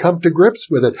way to come to grips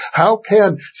with it. How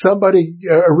can somebody,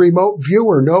 a remote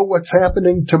viewer, know what's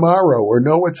happening tomorrow or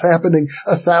know what's happening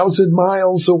 1,000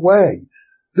 miles away?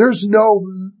 There's no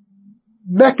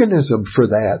mechanism for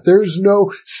that. There's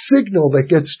no signal that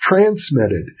gets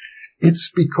transmitted.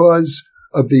 It's because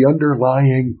of the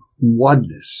underlying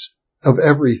oneness of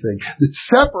everything. The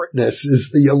separateness is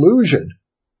the illusion.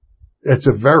 It's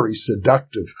a very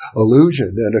seductive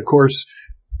illusion. And of course,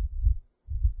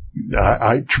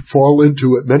 I fall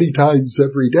into it many times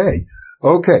every day.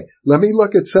 Okay, let me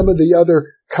look at some of the other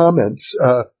comments.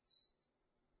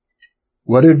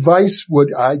 What advice would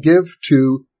I give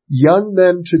to young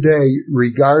men today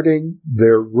regarding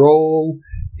their role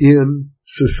in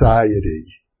society?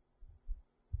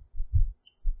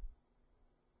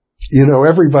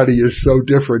 Everybody is so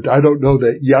different. I don't know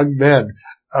that young men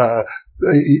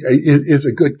is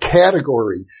a good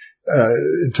category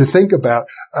to think about.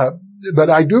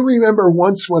 But I do remember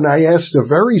once when I asked a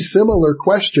very similar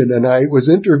question, and I was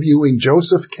interviewing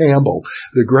Joseph Campbell,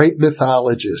 the great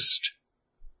mythologist.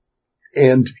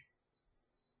 And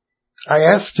I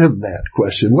asked him that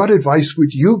question, what advice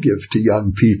would you give to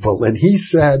young people? And he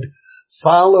said,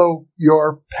 follow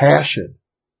your passion.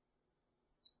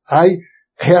 I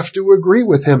have to agree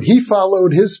with him. He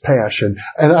followed his passion,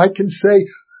 and I can say,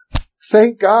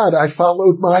 thank God I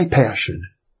followed my passion.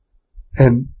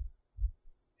 And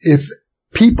if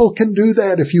people can do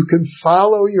that, if you can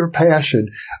follow your passion,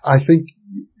 I think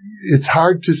it's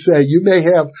hard to say. You may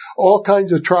have all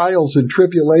kinds of trials and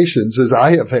tribulations, as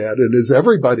I have had, and as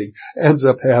everybody ends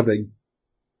up having.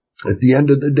 At the end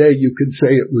of the day, you can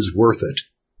say it was worth it.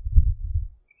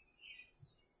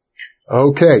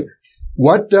 Okay.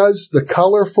 What does the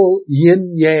colorful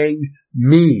yin-yang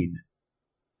mean?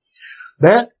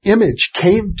 That image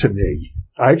came to me.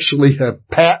 I actually have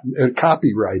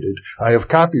copyrighted. I have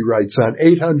copyrights on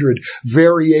 800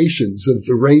 variations of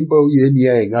the rainbow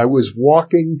yin-yang. I was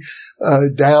walking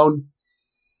down,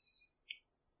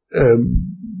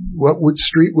 what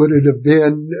street would it have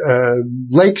been?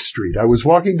 Lake Street. I was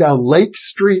walking down Lake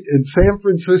Street in San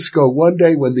Francisco one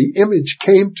day when the image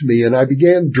came to me, and I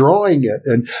began drawing it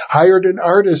and hired an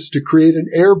artist to create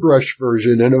an airbrush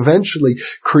version, and eventually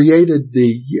created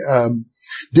the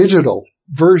digital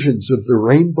versions of the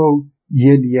rainbow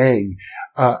yin-yang.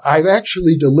 I've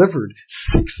actually delivered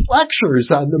 6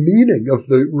 lectures on the meaning of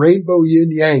the rainbow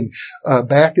yin-yang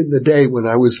back in the day when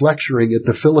I was lecturing at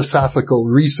the Philosophical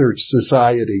Research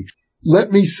Society.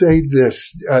 Let me say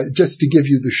this, just to give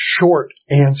you the short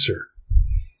answer.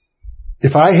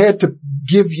 If I had to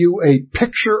give you a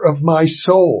picture of my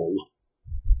soul,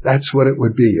 that's what it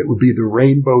would be. It would be the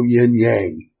rainbow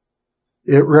yin-yang.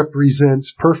 It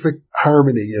represents perfect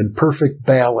harmony and perfect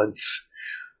balance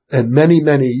and many,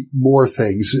 many more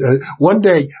things. One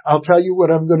day, I'll tell you what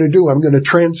I'm going to do. I'm going to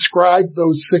transcribe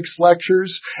those 6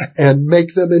 lectures and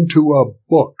make them into a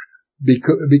book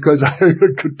because I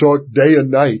could talk day and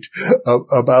night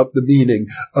about the meaning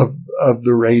of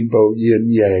the rainbow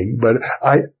yin-yang. But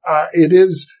it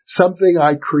is something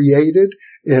I created,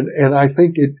 and I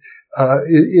think it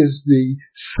is the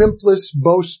simplest,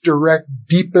 most direct,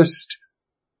 deepest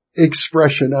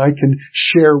expression I can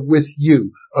share with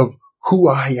you of who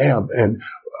I am and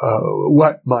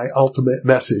what my ultimate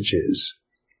message is.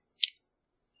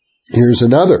 Here's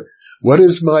another. What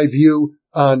is my view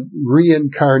on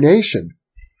reincarnation?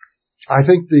 I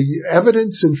think the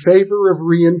evidence in favor of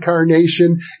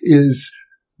reincarnation is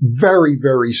very,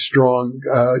 very strong,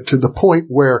 to the point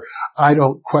where I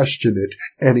don't question it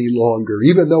any longer,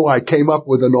 even though I came up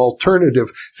with an alternative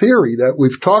theory that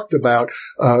we've talked about,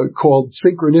 called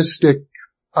synchronistic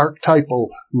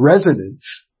archetypal resonance.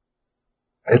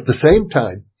 At the same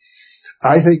time,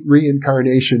 I think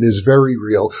reincarnation is very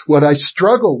real. What I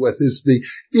struggle with is the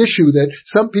issue that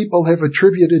some people have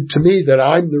attributed to me that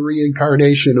I'm the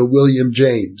reincarnation of William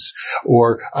James,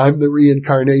 or I'm the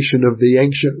reincarnation of the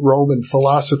ancient Roman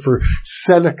philosopher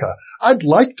Seneca. I'd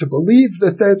like to believe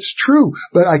that that's true,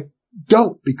 but I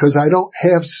don't, because I don't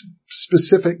have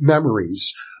specific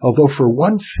memories. Although for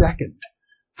one second,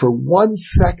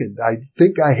 I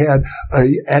think I had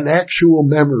an actual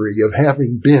memory of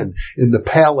having been in the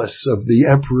palace of the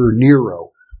Emperor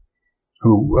Nero,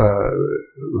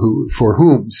 for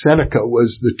whom Seneca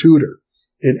was the tutor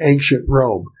in ancient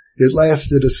Rome. It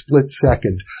lasted a split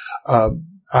second.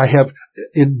 I have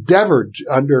endeavored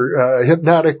under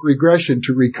hypnotic regression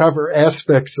to recover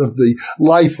aspects of the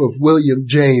life of William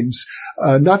James.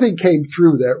 Nothing came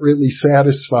through that really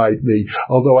satisfied me,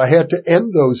 although I had to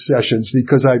end those sessions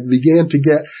because I began to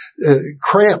get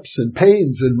cramps and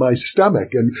pains in my stomach,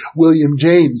 and William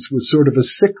James was sort of a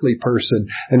sickly person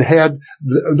and had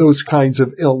those kinds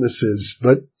of illnesses.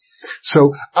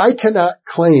 So I cannot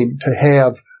claim to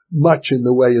have much in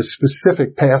the way of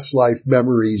specific past life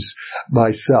memories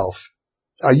myself.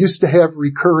 I used to have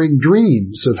recurring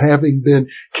dreams of having been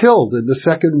killed in the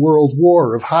Second World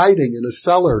War, of hiding in a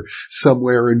cellar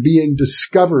somewhere and being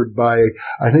discovered by,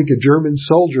 I think, a German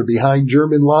soldier behind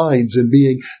German lines and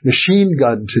being machine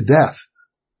gunned to death.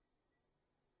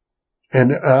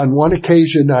 And on one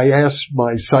occasion, I asked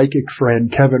my psychic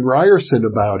friend Kevin Ryerson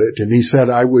about it, and he said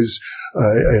I was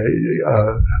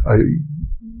a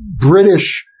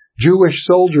British Jewish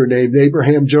soldier named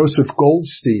Abraham Joseph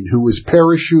Goldstein, who was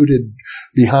parachuted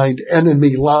behind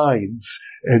enemy lines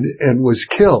and was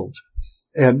killed.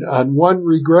 And on one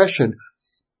regression,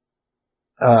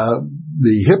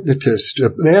 the hypnotist, a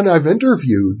man I've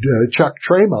interviewed, Chuck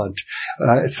Tremont,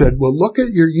 said, well, look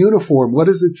at your uniform. What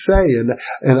does it say?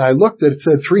 And I looked at it,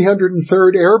 said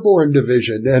 303rd Airborne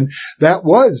Division. And that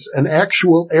was an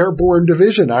actual airborne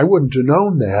division. I wouldn't have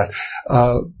known that.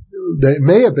 They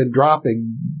may have been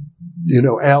dropping,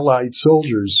 Allied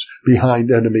soldiers behind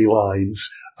enemy lines.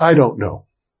 I don't know.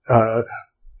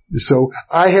 So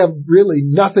I have really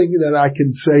nothing that I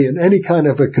can say in any kind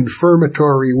of a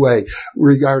confirmatory way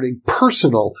regarding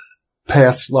personal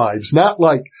past lives, not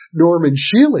like Norman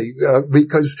Shealy,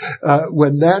 because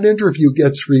when that interview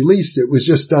gets released, it was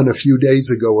just done a few days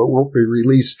ago. It won't be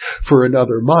released for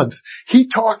another month. He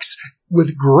talks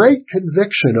with great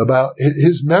conviction about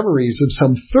his memories of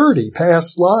some 30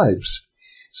 past lives.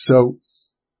 So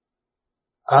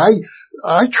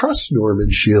I trust Norman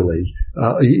Shealy,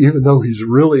 even though he's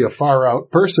really a far-out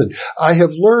person. I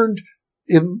have learned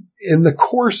in the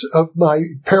course of my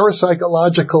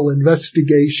parapsychological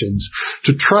investigations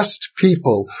to trust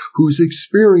people whose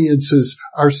experiences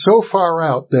are so far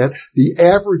out that the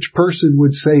average person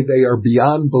would say they are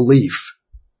beyond belief.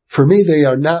 For me, they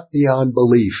are not beyond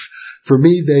belief. For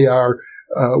me, they are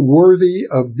worthy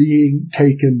of being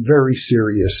taken very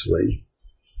seriously.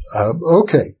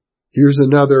 Okay. Here's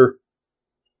another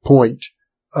point.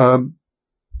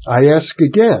 I ask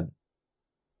again.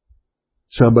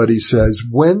 Somebody says,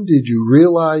 when did you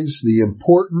realize the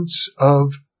importance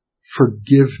of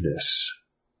forgiveness?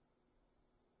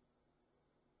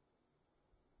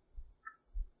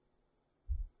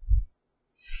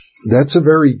 That's a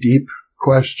very deep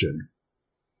question.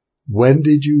 When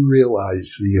did you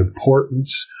realize the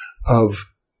importance of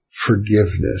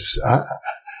forgiveness?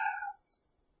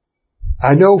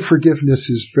 I know forgiveness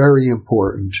is very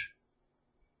important.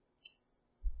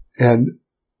 And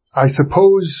I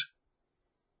suppose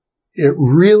it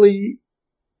really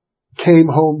came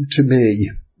home to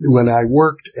me when I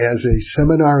worked as a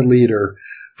seminar leader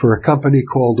for a company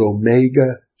called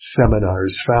Omega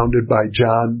Seminars, founded by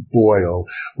John Boyle,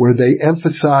 where they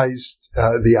emphasized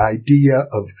the idea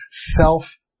of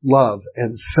self-love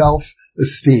and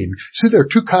self-esteem. See, there are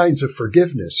two kinds of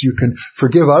forgiveness. You can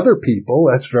forgive other people,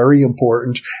 that's very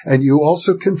important, and you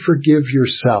also can forgive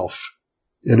yourself.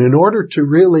 And in order to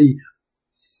really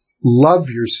love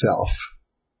yourself,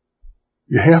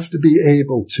 you have to be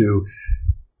able to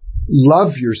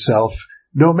love yourself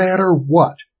no matter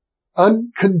what.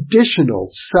 Unconditional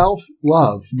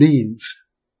self-love means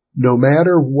no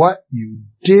matter what you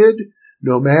did,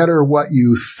 no matter what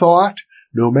you thought,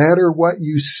 no matter what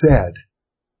you said,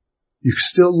 you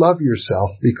still love yourself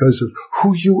because of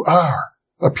who you are,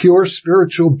 a pure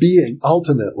spiritual being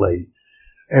ultimately.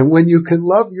 And when you can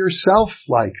love yourself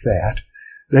like that,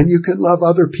 then you can love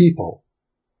other people,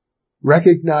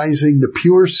 recognizing the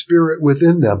pure spirit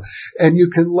within them. And you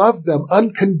can love them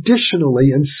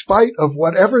unconditionally in spite of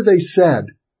whatever they said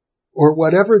or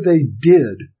whatever they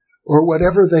did or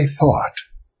whatever they thought.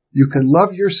 You can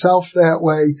love yourself that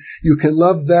way. You can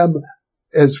love them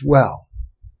as well.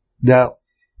 Now,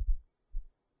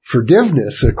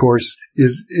 forgiveness, of course,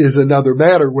 is another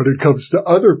matter when it comes to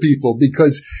other people,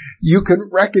 because you can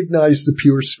recognize the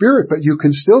pure spirit, but you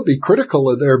can still be critical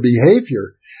of their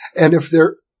behavior. And if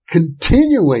they're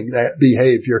continuing that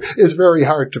behavior, it's very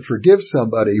hard to forgive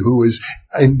somebody who is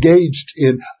engaged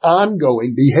in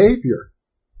ongoing behavior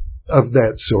of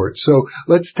that sort. So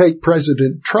let's take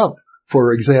President Trump,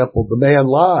 for example. The man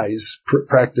lies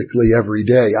practically every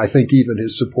day. I think even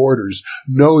his supporters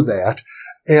know that.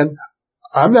 And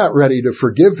I'm not ready to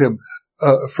forgive him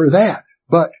for that.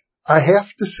 But I have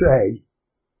to say,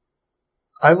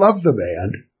 I love the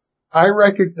man. I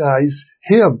recognize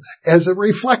him as a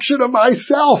reflection of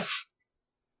myself.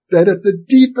 That at the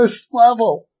deepest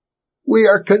level, we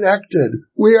are connected.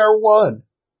 We are one.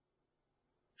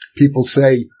 People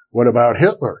say, what about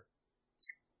Hitler?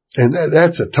 And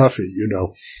that's a toughie, you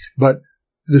know. But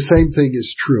the same thing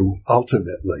is true,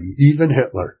 ultimately. Even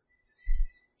Hitler.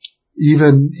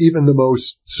 Even the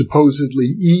most supposedly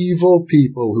evil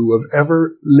people who have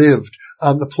ever lived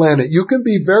on the planet. You can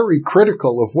be very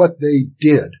critical of what they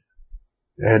did.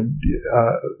 And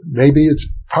maybe it's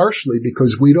partially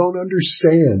because we don't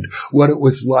understand what it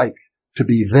was like to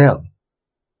be them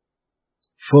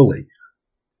fully.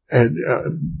 And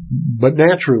but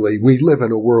naturally, we live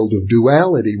in a world of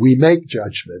duality. We make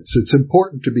judgments. It's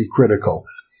important to be critical.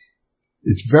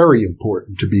 It's very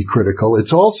important to be critical.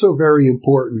 It's also very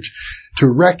important to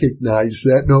recognize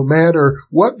that no matter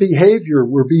what behavior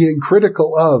we're being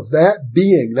critical of, that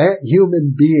being, that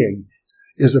human being,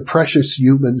 is a precious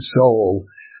human soul,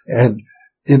 and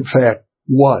in fact,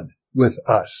 one with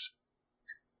us.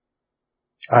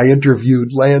 I interviewed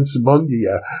Lance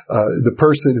Mungia, the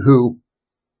person who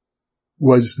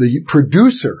was the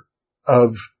producer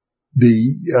of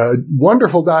the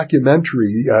wonderful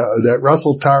documentary that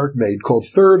Russell Targ made called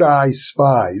Third Eye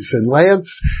Spies. And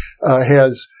Lance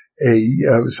has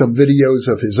some videos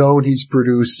of his own he's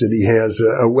produced, and he has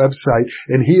a website,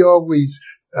 and he always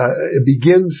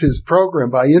begins his program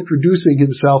by introducing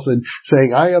himself and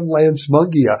saying, "I am Lance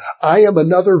Mungia. I am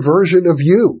another version of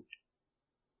you."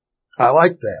 I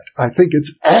like that. I think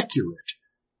it's accurate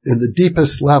in the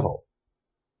deepest level.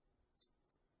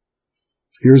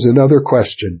 Here's another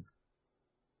question.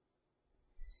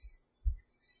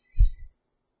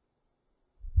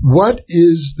 What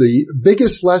is the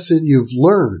biggest lesson you've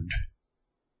learned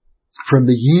from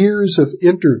the years of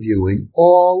interviewing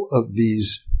all of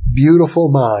these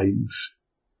beautiful minds?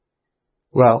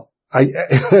 Well,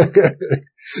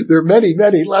 there are many,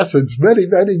 many lessons, many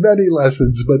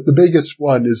lessons, but the biggest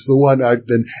one is the one I've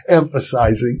been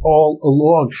emphasizing all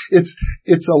along. It's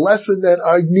a lesson that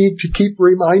I need to keep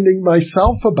reminding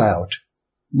myself about.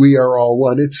 We are all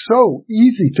one. It's so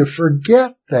easy to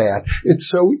forget that. It's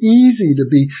so easy to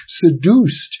be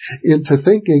seduced into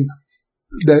thinking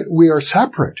that we are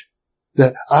separate,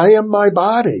 that I am my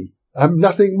body. I'm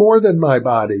nothing more than my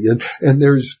body. And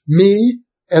there's me,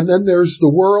 and then there's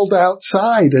the world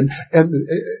outside, and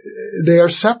they are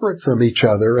separate from each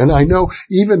other. And I know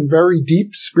even very deep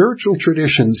spiritual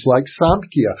traditions like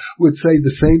Samkhya would say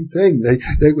the same thing.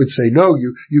 They would say, no,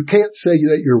 you can't say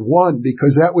that you're one,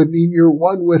 because that would mean you're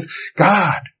one with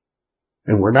God.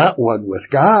 And we're not one with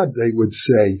God, they would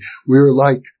say. We're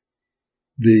like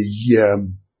the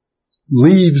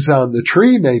leaves on the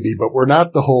tree maybe, but we're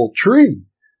not the whole tree.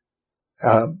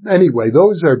 Anyway,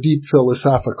 those are deep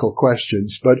philosophical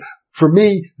questions. But for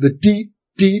me, the deep,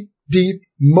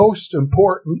 most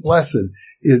important lesson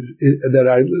is that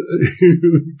I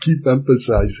keep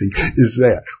emphasizing is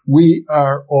that we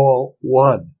are all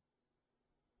one.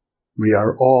 We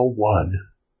are all one.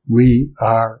 We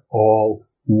are all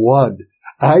one.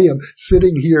 I am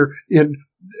sitting here in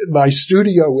my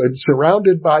studio and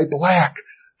surrounded by black,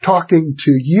 talking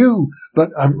to you, but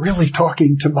I'm really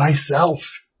talking to myself.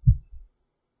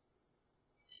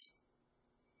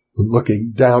 I'm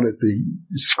looking down at the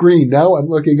screen. Now I'm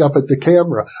looking up at the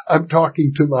camera. I'm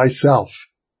talking to myself.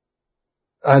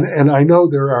 And I know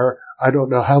there are, I don't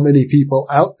know how many people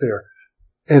out there.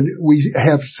 And we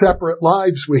have separate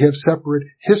lives. We have separate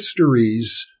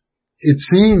histories. It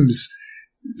seems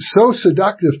so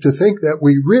seductive to think that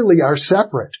we really are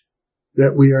separate,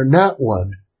 that we are not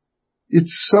one.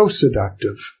 It's so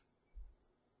seductive.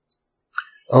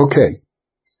 Okay.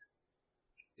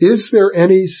 Is there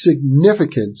any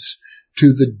significance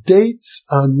to the dates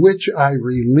on which I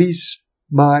release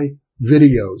my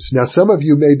videos? Now, some of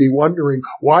you may be wondering,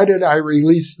 why did I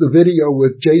release the video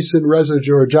with Jason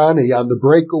Rezajorjani on the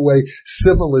breakaway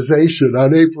civilization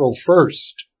on April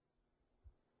 1st?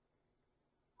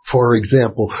 For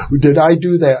example, did I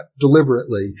do that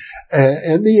deliberately?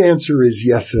 And the answer is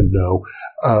yes and no.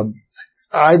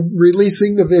 I'm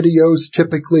releasing the videos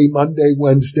typically Monday,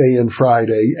 Wednesday, and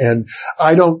Friday, and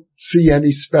I don't see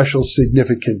any special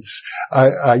significance.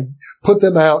 I put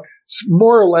them out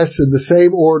more or less in the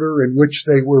same order in which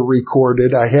they were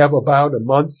recorded. I have about a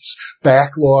month's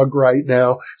backlog right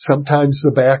now. Sometimes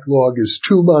the backlog is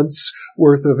 2 months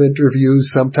worth of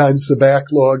interviews. Sometimes the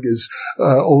backlog is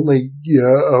only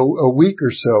a week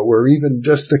or so, or even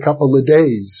just a couple of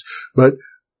days. But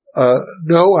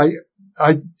no,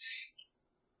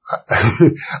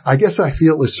 I guess I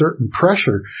feel a certain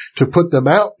pressure to put them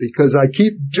out because I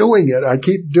keep doing it.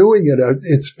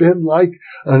 It's been like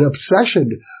an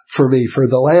obsession for me for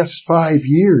the last 5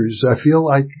 years. I feel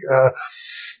like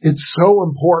it's so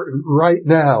important right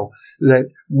now that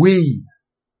we,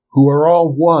 who are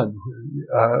all one,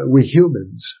 we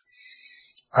humans,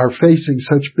 are facing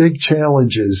such big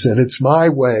challenges, and it's my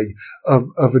way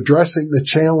of addressing the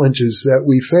challenges that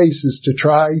we face is to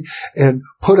try and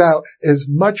put out as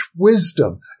much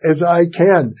wisdom as I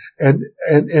can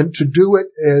and to do it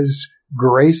as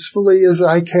gracefully as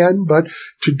I can, but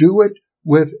to do it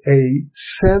with a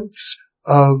sense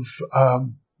of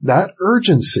not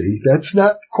urgency, that's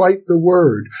not quite the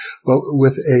word, but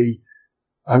with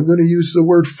I'm going to use the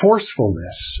word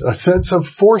forcefulness, a sense of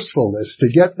forcefulness to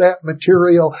get that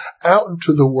material out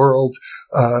into the world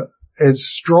as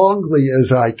strongly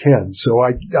as I can. So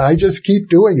I just keep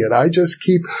doing it. I just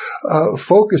keep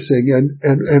focusing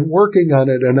and working on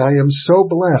it. And I am so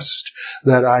blessed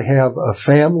that I have a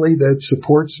family that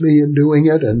supports me in doing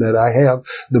it and that I have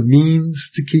the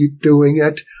means to keep doing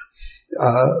it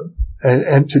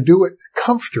and to do it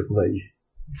comfortably.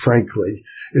 frankly.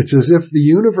 It's as if the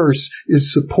universe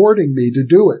is supporting me to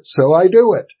do it, so I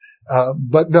do it.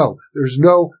 But no, there's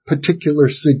no particular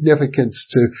significance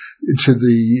to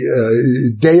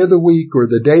the day of the week or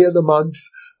the day of the month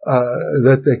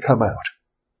that they come out.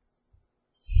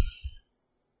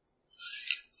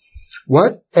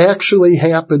 What actually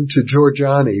happened to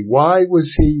Giorgiani? Why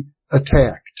was he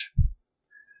attacked?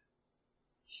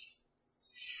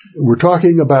 We're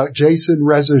talking about Jason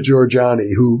Reza Giorgiani,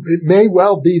 who it may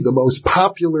well be the most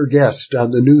popular guest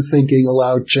on the New Thinking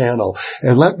Aloud channel.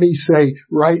 And let me say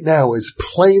right now, as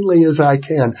plainly as I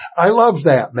can, I love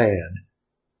that man.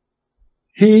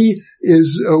 He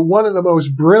is one of the most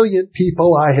brilliant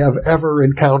people I have ever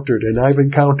encountered, and I've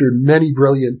encountered many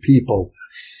brilliant people.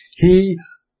 He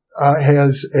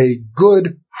has a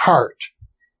good heart.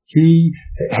 He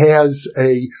has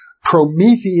a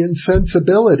Promethean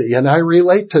sensibility, and I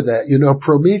relate to that. You know,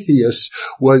 Prometheus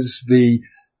was the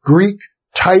Greek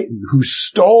titan who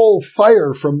stole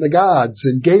fire from the gods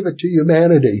and gave it to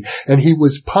humanity, and he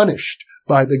was punished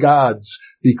by the gods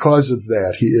because of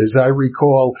that. As I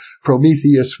recall,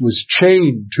 Prometheus was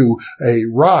chained to a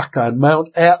rock on Mount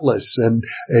Atlas, and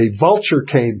a vulture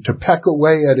came to peck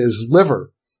away at his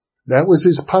liver. That was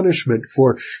his punishment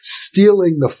for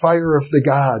stealing the fire of the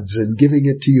gods and giving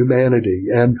it to humanity.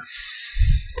 And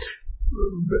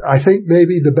I think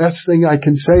maybe the best thing I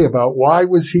can say about why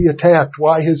was he attacked,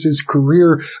 why has his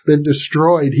career been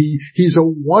destroyed, he's a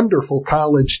wonderful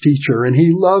college teacher and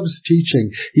he loves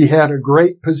teaching. He had a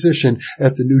great position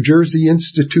at the New Jersey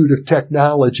Institute of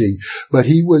Technology, but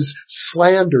he was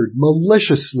slandered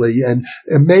maliciously and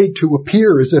made to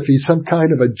appear as if he's some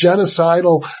kind of a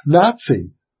genocidal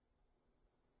Nazi.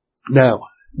 Now,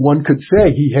 one could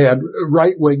say he had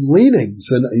right-wing leanings,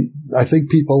 and I think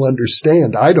people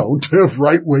understand I don't have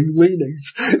right-wing leanings.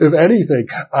 If anything,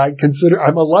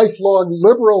 I'm a lifelong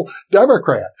liberal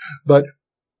Democrat, but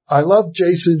I love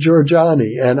Jason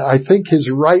Giorgiani, and I think his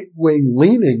right-wing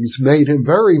leanings made him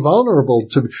very vulnerable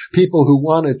to people who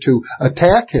wanted to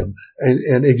attack him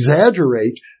and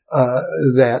exaggerate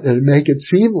that and make it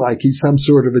seem like he's some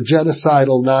sort of a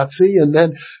genocidal Nazi. And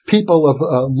then people of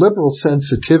liberal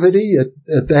sensitivity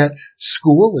at that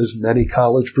school, as many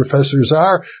college professors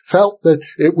are, felt that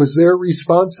it was their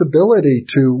responsibility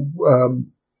to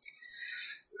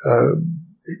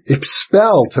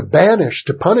expel, to banish,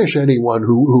 to punish anyone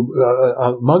who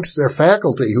amongst their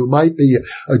faculty who might be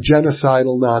a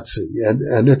genocidal Nazi.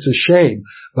 And it's a shame.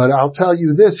 But I'll tell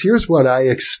you this, here's what I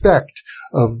expect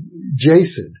of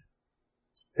Jason.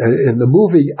 In the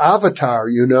movie Avatar,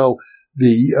 you know,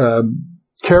 the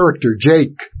character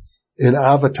Jake in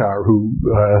Avatar,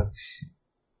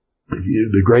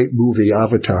 the great movie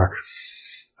Avatar,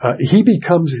 he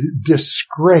becomes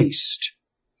disgraced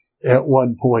at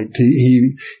one point.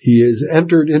 He is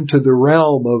entered into the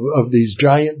realm of these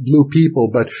giant blue people,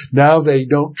 but now they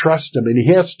don't trust him, and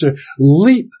he has to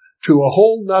leap to a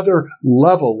whole nother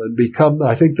level and become,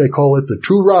 I think they call it the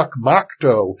Turok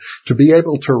Makto, to be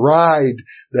able to ride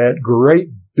that great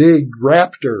big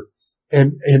raptor.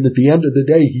 And at the end of the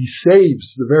day, he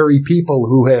saves the very people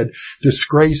who had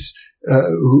disgraced,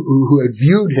 who had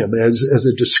viewed him as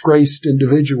a disgraced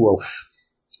individual.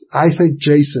 I think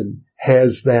Jason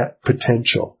has that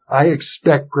potential. I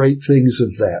expect great things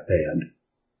of that man.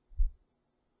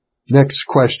 Next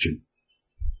question.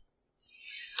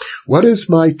 What is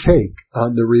my take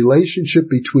on the relationship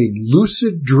between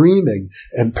lucid dreaming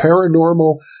and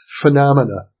paranormal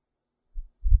phenomena?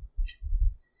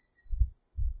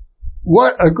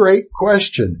 What a great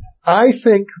question. I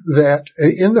think that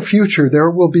in the future there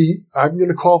will be, I'm going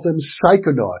to call them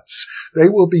psychonauts. They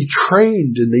will be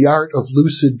trained in the art of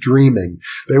lucid dreaming.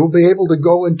 They will be able to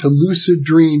go into lucid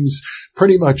dreams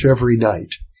pretty much every night.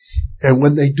 And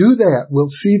when they do that, we'll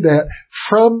see that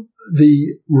from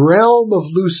the realm of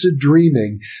lucid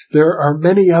dreaming, there are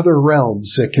many other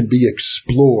realms that can be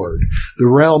explored. The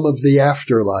realm of the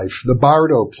afterlife, the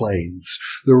Bardo planes,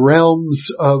 the realms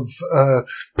of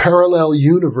parallel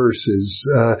universes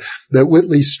that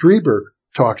Whitley Strieber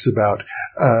talks about,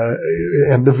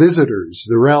 and the visitors,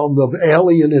 the realm of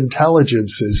alien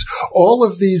intelligences. All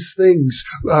of these things,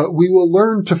 we will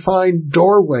learn to find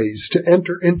doorways to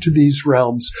enter into these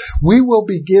realms. We will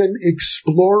begin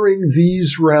exploring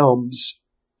these realms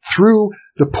through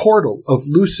the portal of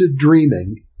lucid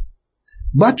dreaming,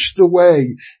 much the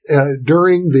way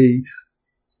during the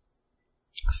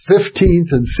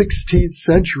 15th and 16th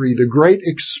century, the great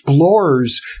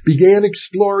explorers began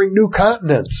exploring new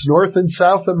continents, North and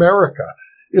South America.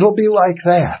 It'll be like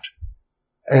that.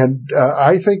 And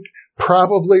I think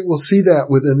probably we'll see that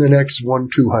within the next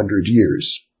 100-200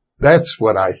 years. That's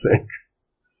what I think.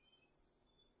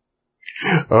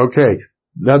 Okay,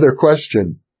 another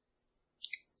question.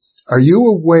 Are you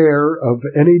aware of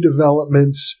any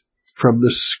developments from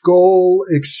the Skoll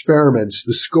experiments,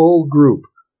 the Skoll group?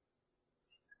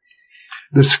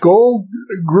 The Skoll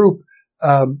group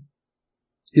and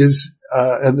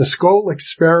the Skoll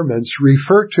experiments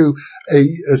refer to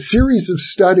a series of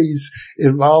studies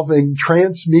involving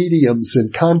trance mediums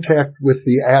in contact with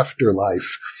the afterlife.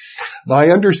 My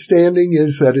understanding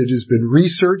is that it has been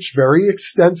researched very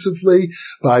extensively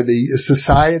by the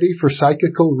Society for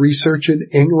Psychical Research in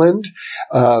England,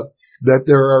 that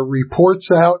there are reports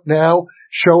out now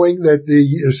showing that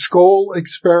the Skoll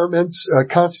experiments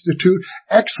constitute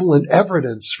excellent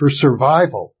evidence for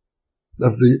survival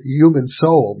of the human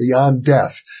soul beyond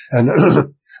death.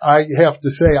 And I have to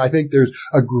say, I think there's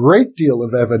a great deal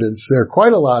of evidence there,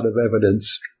 quite a lot of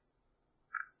evidence.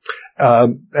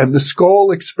 And the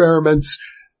Skoll experiments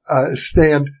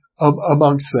stand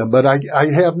amongst them, but I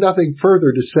have nothing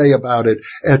further to say about it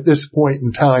at this point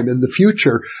in time. In the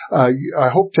future, I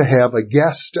hope to have a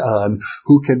guest on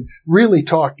who can really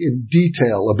talk in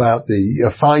detail about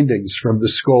the findings from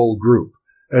the Skoll group,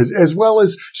 as well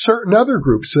as certain other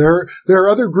groups. There are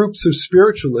other groups of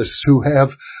spiritualists who have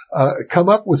come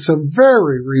up with some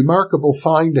very remarkable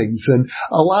findings, and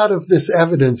a lot of this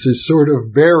evidence is sort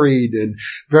of buried in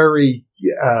very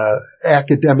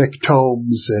academic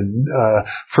tomes and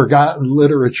forgotten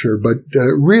literature, but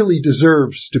really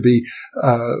deserves to be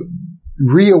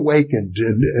reawakened,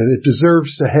 and it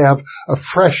deserves to have a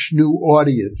fresh new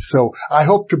audience. So I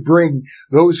hope to bring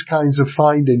those kinds of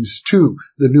findings to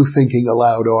the New Thinking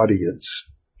Aloud audience.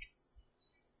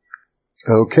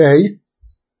 Okay.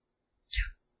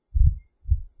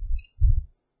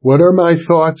 What are my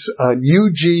thoughts on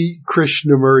U.G.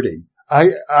 Krishnamurti?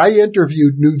 I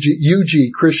interviewed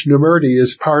U.G. Krishnamurti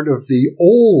as part of the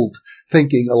old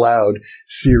Thinking Aloud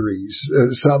series,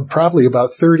 probably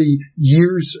about 30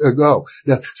 years ago.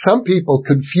 Now, some people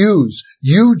confuse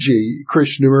U.G.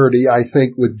 Krishnamurti, I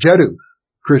think, with Jiddu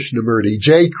Krishnamurti,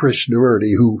 J.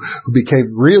 Krishnamurti, who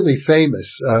became really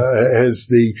famous as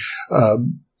the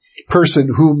person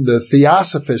whom the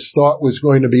Theosophists thought was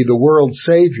going to be the world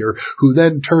savior, who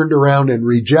then turned around and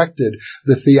rejected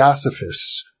the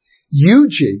Theosophists.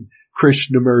 U.G.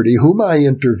 Krishnamurti, whom I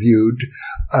interviewed,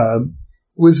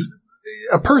 was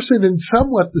a person in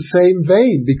somewhat the same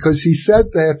vein, because he said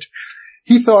that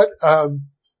he thought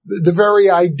the very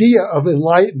idea of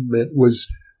enlightenment was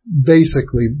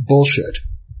basically bullshit.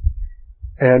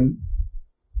 And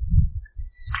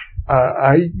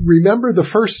I remember the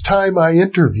first time I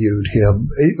interviewed him,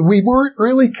 we weren't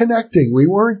really connecting. We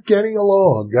weren't getting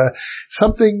along.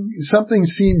 Something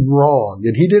seemed wrong,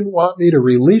 and he didn't want me to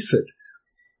release it.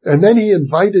 And then he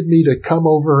invited me to come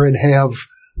over and have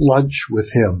lunch with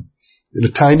him in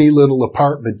a tiny little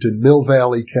apartment in Mill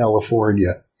Valley,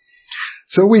 California.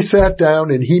 So we sat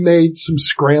down, and he made some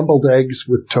scrambled eggs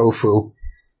with tofu,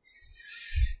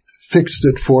 fixed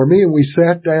it for me, and we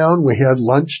sat down. We had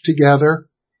lunch together.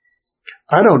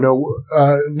 I don't know,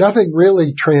 nothing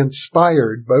really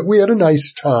transpired, but we had a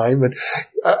nice time, and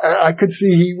I could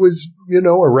see he was,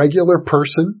 a regular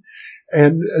person.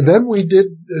 And then we did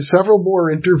several more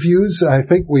interviews. I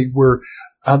think we were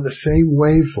on the same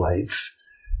wavelength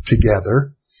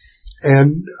together.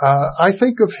 And I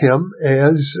think of him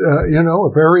as, a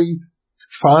very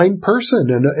fine person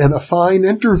and a fine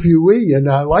interviewee,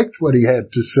 and I liked what he had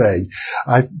to say.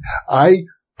 I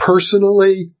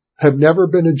personally have never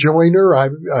been a joiner.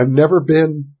 I've never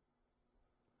been,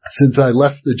 since I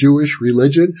left the Jewish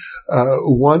religion,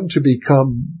 one to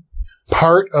become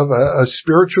part of a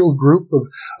spiritual group of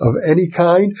any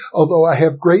kind, although I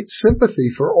have great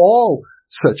sympathy for all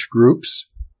such groups.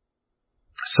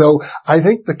 So I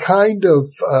think the kind of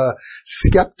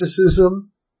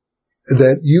skepticism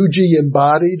that U.G.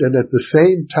 embodied, and at the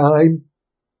same time,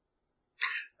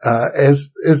 as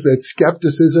that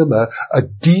skepticism, a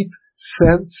deep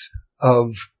sense of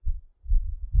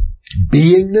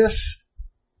beingness,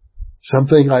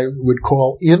 something I would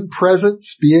call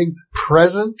in-presence, being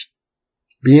present,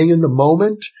 being in the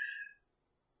moment,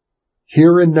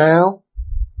 here and now,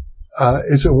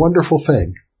 is a wonderful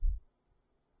thing.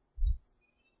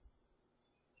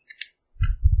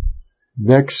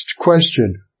 Next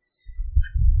question.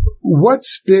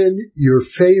 What's been your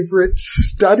favorite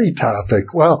study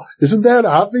topic? Well, isn't that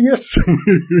obvious?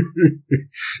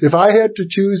 If I had to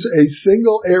choose a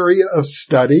single area of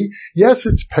study, yes,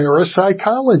 it's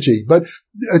parapsychology. But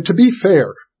to be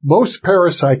fair, most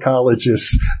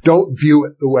parapsychologists don't view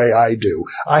it the way I do.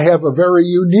 I have a very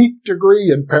unique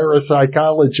degree in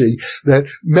parapsychology that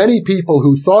many people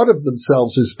who thought of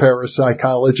themselves as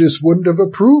parapsychologists wouldn't have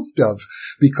approved of,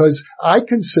 because I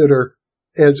consider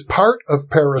as part of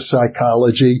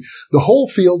parapsychology, the whole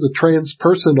field of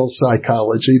transpersonal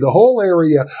psychology, the whole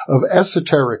area of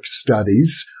esoteric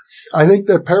studies, I think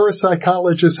that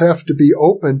parapsychologists have to be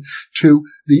open to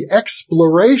the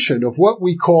exploration of what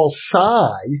we call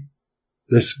psi,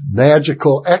 this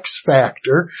magical X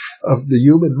factor of the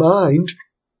human mind,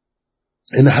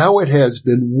 and how it has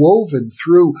been woven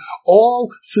through all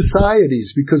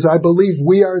societies, because I believe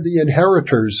we are the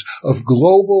inheritors of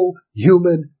global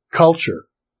human culture.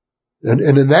 And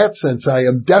in that sense, I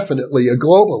am definitely a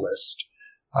globalist.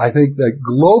 I think that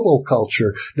global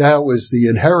culture now is the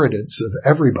inheritance of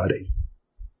everybody.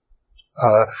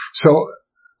 So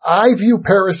I view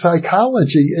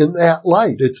parapsychology in that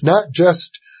light. It's not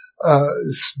just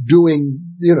doing,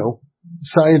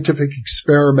 scientific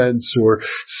experiments or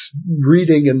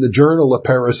reading in the Journal of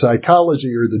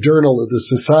Parapsychology or the Journal of the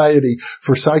Society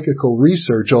for Psychical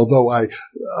Research, although I'm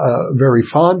very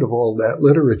fond of all that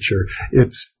literature.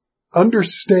 It's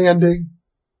understanding,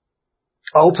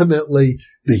 ultimately,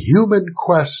 the human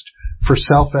quest for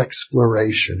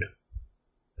self-exploration.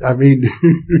 I mean,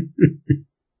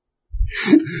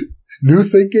 New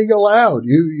Thinking Aloud.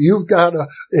 You've got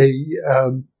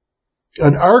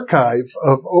an archive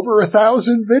of over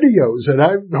 1,000 videos, and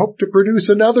I hope to produce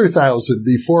another 1,000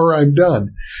 before I'm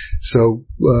done. So,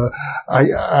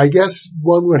 I guess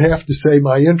one would have to say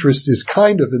my interest is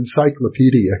kind of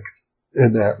encyclopedic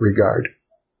in that regard.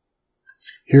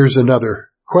 Here's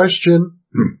another question.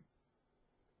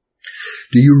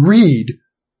 Do you read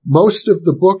most of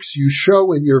the books you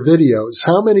show in your videos?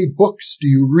 How many books do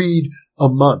you read a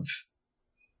month?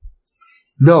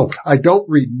 No, I don't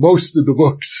read most of the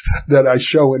books that I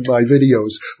show in my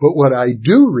videos, but what I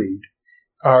do read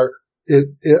are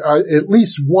at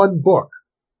least one book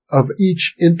of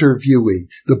each interviewee,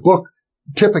 the book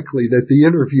typically that the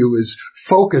interview is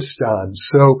focused on.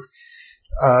 So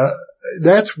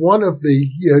that's one of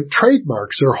the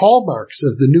trademarks or hallmarks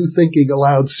of the New Thinking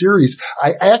Aloud series.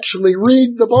 I actually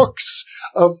read the books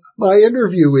of my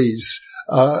interviewees.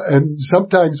 And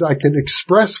sometimes I can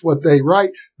express what they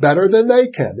write better than they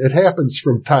can. It happens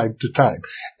from time to time.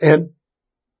 And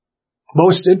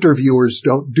most interviewers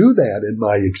don't do that in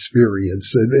my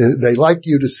experience. They like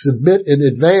you to submit in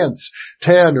advance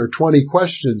 10 or 20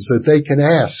 questions that they can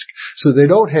ask so they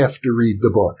don't have to read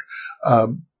the book.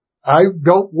 I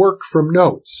don't work from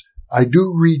notes. I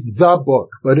do read the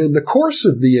book, but in the course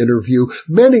of the interview,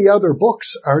 many other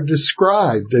books are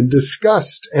described and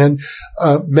discussed, and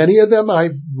many of them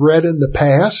I've read in the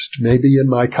past, maybe in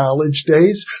my college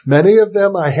days. Many of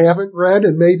them I haven't read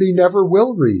and maybe never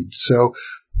will read. So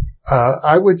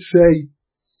I would say,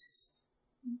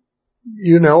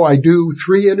 I do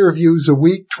 3 interviews a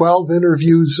week, 12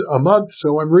 interviews a month,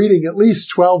 so I'm reading at least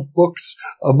 12 books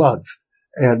a month.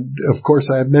 And of course,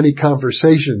 I have many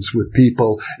conversations with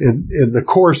people in the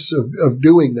course of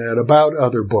doing that about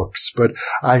other books. But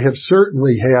I have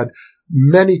certainly had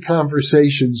many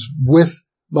conversations with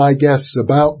my guests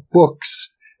about books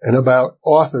and about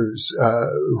authors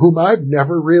whom I've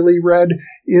never really read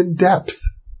in depth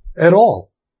at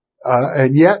all.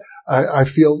 And yet, I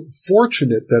feel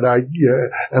fortunate that I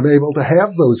am able to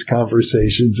have those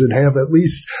conversations and have at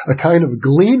least a kind of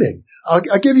gleaning. I'll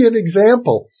give you an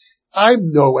example.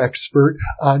 I'm no expert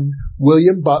on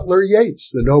William Butler Yeats,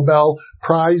 the Nobel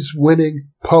Prize-winning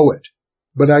poet,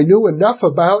 but I knew enough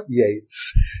about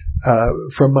Yeats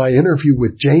from my interview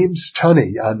with James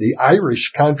Tunney on the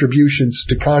Irish contributions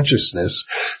to consciousness,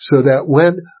 so that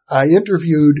when I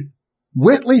interviewed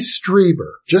Whitley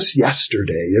Strieber just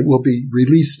yesterday, it will be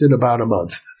released in about a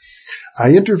month, I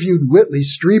interviewed Whitley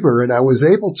Strieber, and I was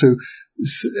able to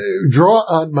draw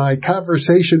on my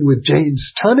conversation with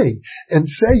James Tunney and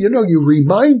say, you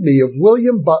remind me of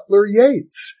William Butler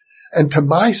Yeats. And to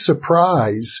my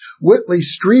surprise, Whitley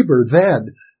Strieber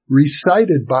then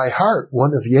recited by heart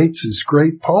one of Yeats's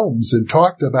great poems and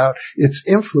talked about its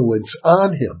influence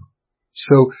on him.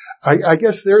 So I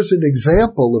guess there's an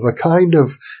example of a kind of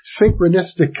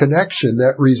synchronistic connection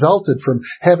that resulted from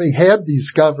having had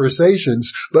these conversations,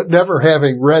 but never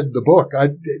having read the book.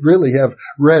 I really have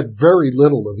read very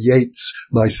little of Yeats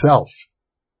myself.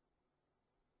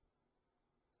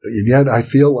 And yet I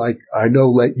feel like I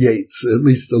know Yeats at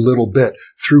least a little bit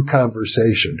through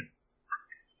conversation.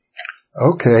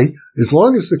 Okay, as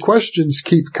long as the questions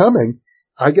keep coming,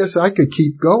 I guess I could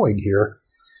keep going here.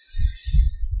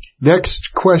 Next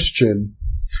question.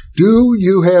 Do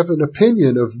you have an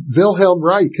opinion of Wilhelm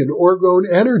Reich and orgone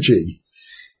energy?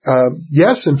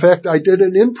 Yes, in fact, I did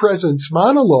an in-presence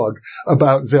monologue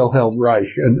about Wilhelm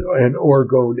Reich and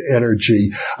orgone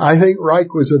energy. I think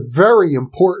Reich was a very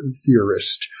important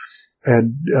theorist.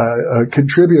 a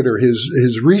contributor.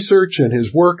 His research and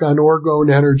his work on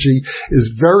orgone energy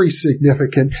is very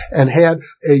significant and had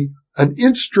an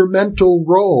instrumental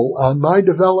role on my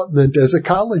development as a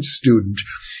college student.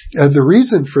 And the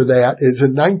reason for that is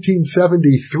in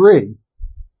 1973,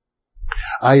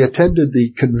 I attended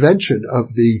the convention of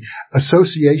the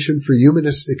Association for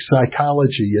Humanistic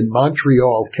Psychology in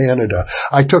Montreal, Canada.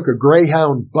 I took a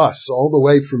Greyhound bus all the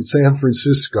way from San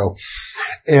Francisco.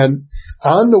 And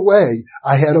on the way,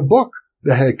 I had a book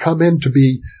that had come in to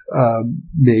be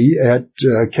me at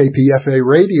KPFA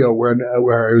Radio where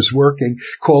I was working,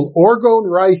 called Orgone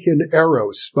Reich and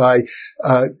Eros by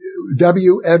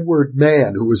W. Edward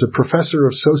Mann, who was a professor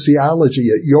of sociology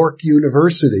at York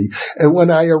University. And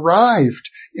when I arrived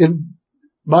in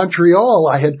Montreal,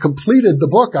 I had completed the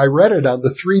book. I read it on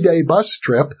the 3-day bus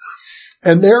trip,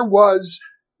 and there was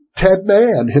Ted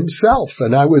Mann himself,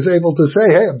 and I was able to say,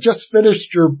 hey, I've just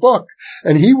finished your book.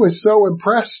 And he was so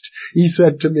impressed. He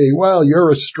said to me, well,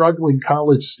 you're a struggling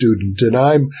college student, and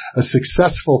I'm a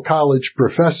successful college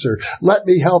professor. Let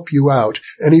me help you out.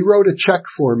 And he wrote a check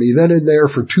for me then and there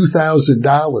for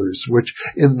 $2,000, which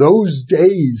in those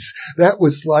days, that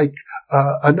was like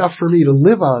enough for me to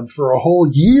live on for a whole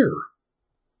year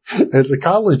as a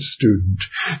college student.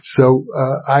 So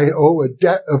I owe a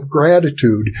debt of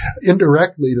gratitude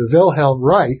indirectly to Wilhelm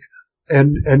Reich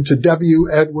and to W.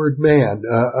 Edward Mann,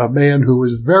 a man who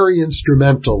was very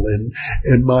instrumental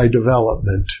in my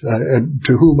development, and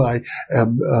to whom I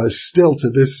am still to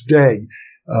this day,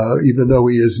 even though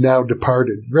he is now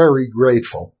departed, very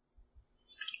grateful.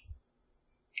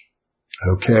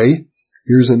 Okay,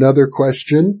 here's another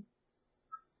question.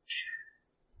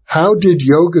 How did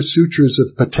Yoga Sutras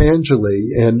of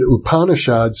Patanjali and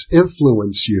Upanishads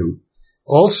influence you?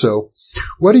 Also,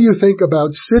 what do you think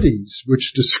about cities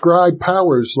which describe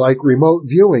powers like remote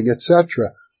viewing,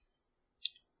 etc.?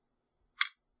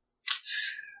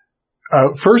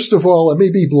 First of all, let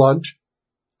me be blunt.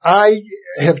 I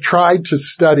have tried to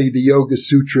study the Yoga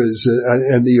Sutras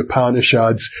and the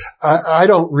Upanishads. I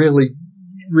don't really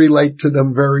relate to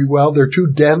them very well. They're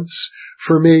too dense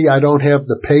for me. I don't have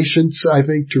the patience, I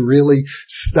think, to really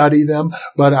study them,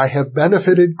 but I have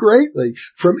benefited greatly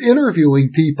from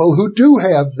interviewing people who do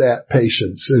have that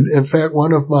patience. And in fact,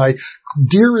 one of my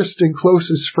dearest and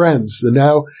closest friends, the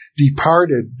now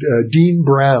departed Dean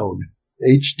Brown,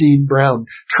 H. Dean Brown,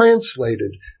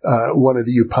 translated one of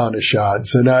the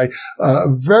Upanishads, and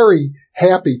I'm very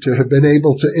happy to have been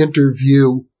able to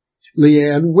interview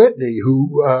Leanne Whitney,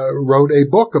 who wrote a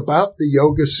book about the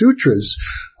Yoga Sutras.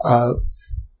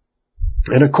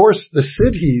 And of course, the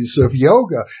siddhis of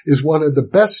yoga is one of the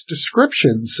best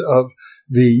descriptions of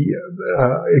the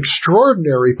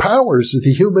extraordinary powers of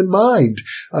the human mind.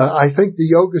 I think the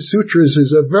Yoga Sutras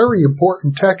is a very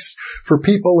important text for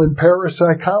people in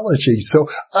parapsychology. So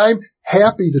I'm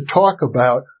happy to talk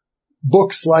about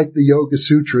books like the Yoga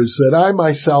Sutras that I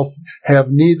myself have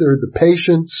neither the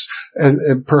patience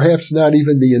and perhaps not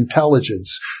even the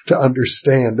intelligence to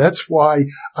understand. That's why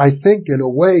I think, in a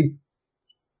way,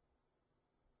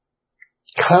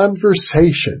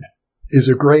 conversation is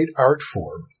a great art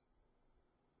form.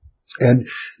 And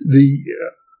the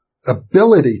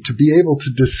ability to be able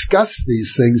to discuss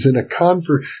these things in a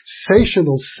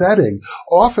conversational setting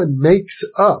often makes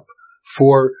up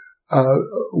for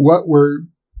what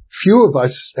few of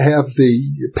us have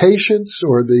the patience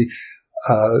or the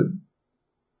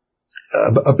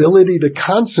ability to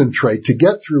concentrate to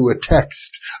get through a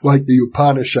text like the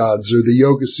Upanishads or the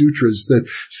Yoga Sutras that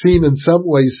seem in some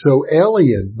ways so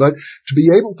alien. But to be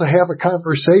able to have a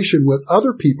conversation with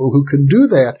other people who can do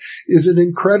that is an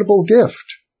incredible gift.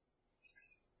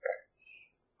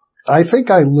 I think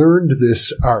I learned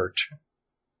this art,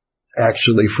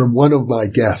 actually, from one of my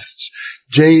guests,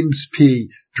 James P.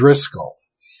 Driscoll.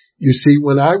 You see,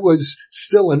 when I was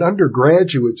still an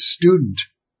undergraduate student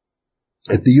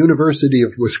at the University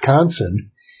of Wisconsin,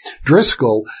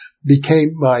 Driscoll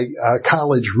became my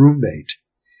college roommate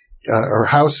or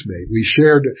housemate. We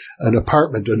shared an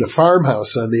apartment in a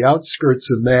farmhouse on the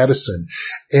outskirts of Madison.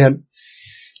 And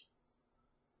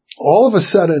all of a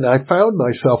sudden, I found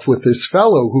myself with this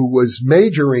fellow who was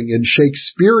majoring in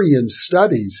Shakespearean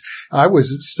studies. I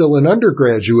was still an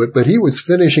undergraduate, but he was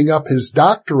finishing up his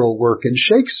doctoral work in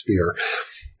Shakespeare.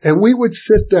 And we would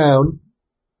sit down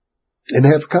and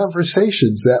have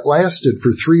conversations that lasted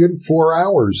for 3 and 4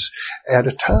 hours at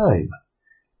a time.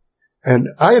 And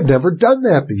I had never done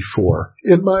that before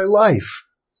in my life.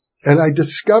 And I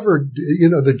discovered,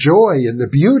 the joy and the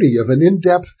beauty of an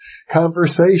in-depth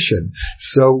conversation.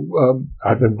 So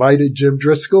I've invited Jim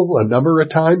Driscoll a number of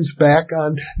times back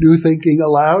on New Thinking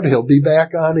Aloud. He'll be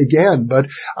back on again. But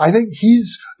I think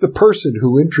he's the person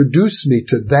who introduced me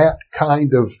to that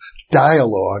kind of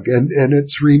dialogue. And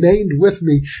it's remained with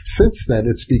me since then.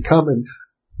 It's become in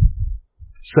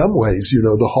some ways,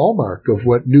 the hallmark of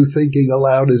what New Thinking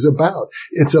Aloud is about.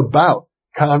 It's about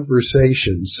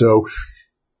conversation. So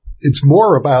it's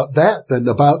more about that than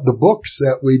about the books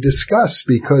that we discuss,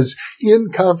 because in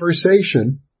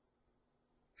conversation,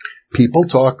 people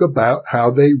talk about how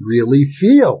they really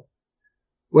feel.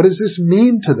 What does this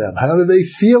mean to them? How do they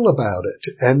feel about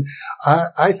it? And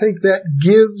I think that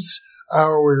gives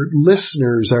our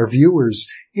listeners, our viewers,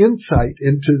 insight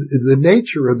into the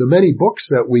nature of the many books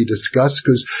that we discuss,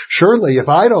 because surely if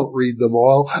I don't read them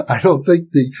all, I don't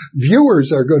think the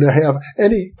viewers are going to have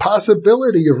any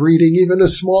possibility of reading even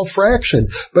a small fraction.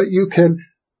 But you can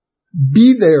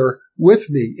be there with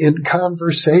me in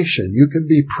conversation. You can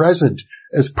be present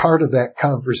as part of that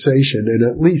conversation and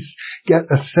at least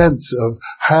get a sense of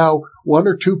how one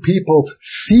or two people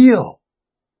feel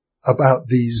about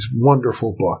these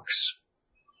wonderful books.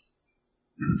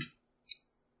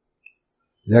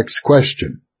 Next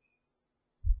question.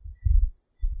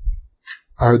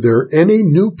 Are there any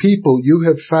new people you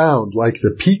have found like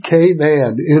the PK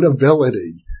Man in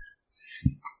ability?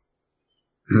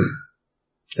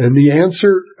 And the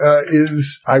answer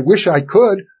is, I wish I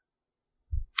could.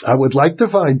 I would like to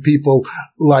find people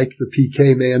like the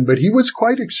PK Man, but he was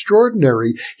quite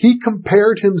extraordinary. He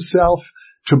compared himself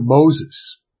to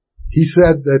Moses. He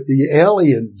said that the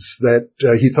aliens that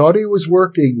he thought he was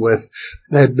working with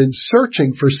had been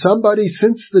searching for somebody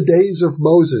since the days of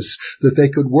Moses that they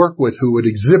could work with who would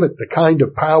exhibit the kind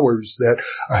of powers that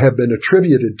have been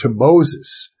attributed to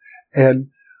Moses. And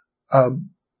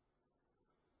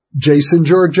Jason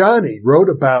Giorgiani wrote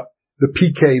about the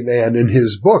PK Man in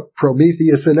his book,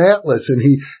 Prometheus and Atlas, and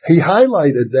he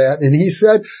highlighted that, and he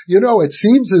said, it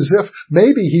seems as if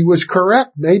maybe he was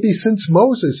correct. Maybe since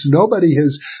Moses, nobody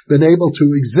has been able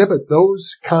to exhibit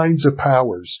those kinds of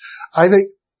powers. I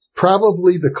think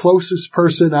probably the closest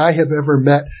person I have ever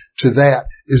met to that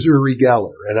is Uri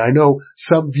Geller, and I know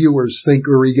some viewers think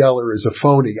Uri Geller is a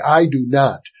phony. I do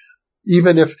not.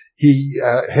 Even if he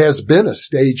has been a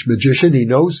stage magician, he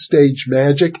knows stage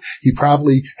magic. He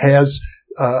probably has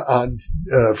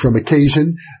from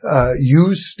occasion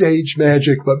used stage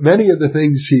magic, but many of the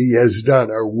things he has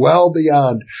done are well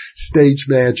beyond stage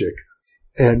magic.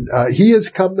 And he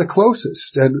has come the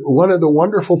closest. And one of the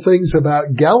wonderful things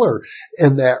about Geller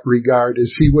in that regard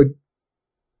is he would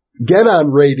get on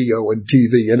radio and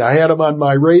TV, and I had him on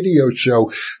my radio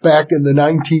show back in the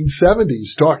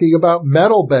 1970s talking about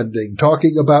metal bending,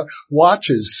 talking about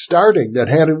watches starting that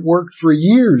hadn't worked for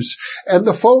years, and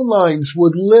the phone lines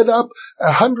would lit up.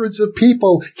 Hundreds of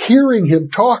people hearing him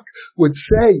talk would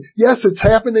say, yes, it's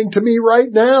happening to me right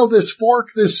now, this fork,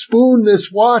 this spoon, this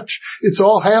watch, it's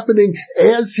all happening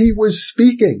as he was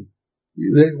speaking.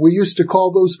 We used to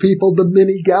call those people the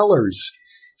mini Gellers.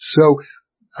 So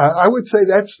I would say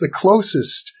that's the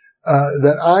closest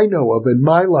that I know of in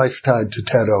my lifetime to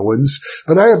Ted Owens,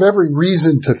 but I have every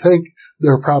reason to think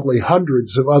there are probably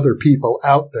hundreds of other people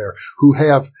out there who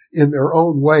have, in their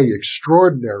own way,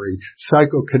 extraordinary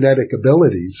psychokinetic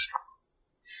abilities.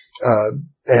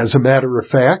 As a matter of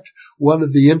fact, one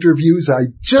of the interviews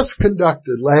I just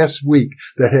conducted last week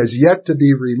that has yet to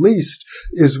be released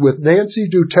is with Nancy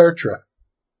Dutertre.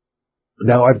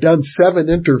 Now, I've done 7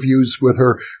 interviews with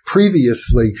her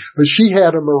previously, but she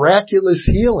had a miraculous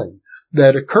healing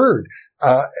that occurred.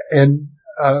 And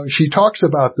she talks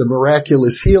about the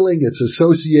miraculous healing. It's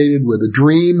associated with a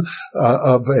dream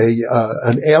of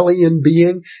an alien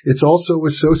being. It's also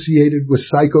associated with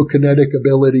psychokinetic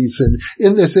abilities. And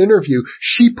in this interview,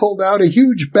 she pulled out a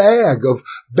huge bag of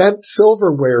bent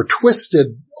silverware,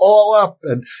 twisted all up,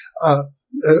 and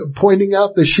pointing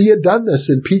out that she had done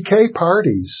this in PK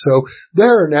parties. So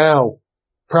there are now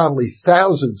probably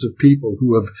thousands of people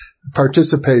who have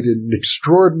participated in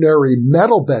extraordinary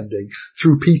metal bending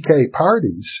through PK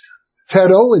parties. Ted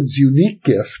Owens' unique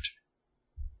gift,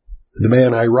 the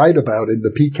man I write about in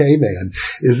The PK Man,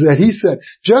 is that he said,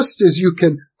 just as you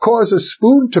can cause a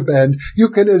spoon to bend, you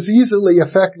can as easily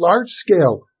affect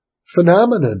large-scale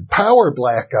phenomenon, power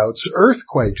blackouts,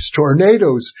 earthquakes,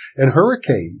 tornadoes, and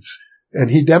hurricanes. And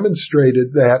he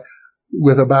demonstrated that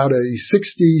with about a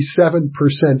 67%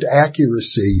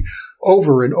 accuracy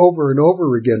over and over and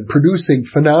over again, producing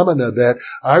phenomena that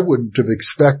I wouldn't have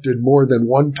expected more than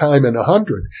one time in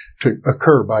 100 to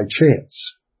occur by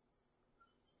chance.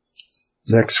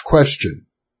 Next question.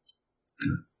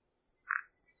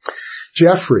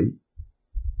 Jeffrey,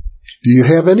 do you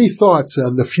have any thoughts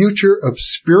on the future of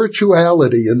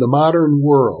spirituality in the modern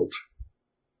world?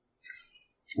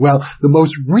 Well, the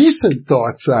most recent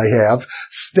thoughts I have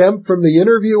stem from the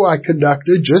interview I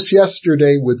conducted just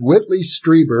yesterday with Whitley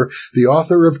Strieber, the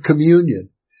author of Communion.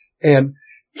 And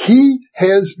he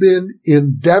has been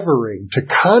endeavoring to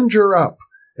conjure up,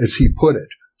 as he put it,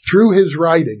 through his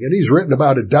writing, and he's written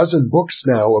about a dozen books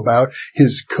now about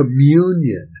his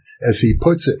communion, as he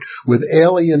puts it, with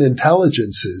alien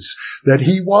intelligences, that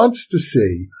he wants to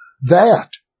see that.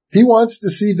 He wants to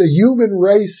see the human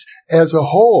race as a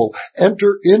whole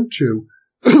enter into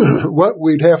what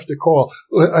we'd have to call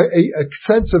a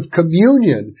sense of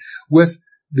communion with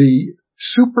the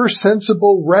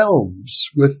supersensible realms,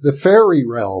 with the fairy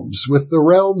realms, with the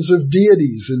realms of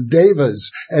deities and devas,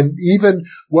 and even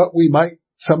what we might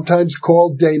sometimes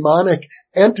call demonic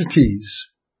entities.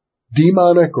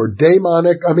 Demonic or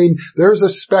daemonic, I mean, there's a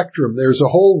spectrum, there's a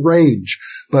whole range,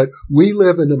 but we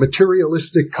live in a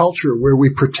materialistic culture where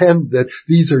we pretend that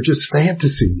these are just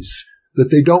fantasies, that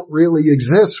they don't really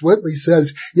exist. Whitley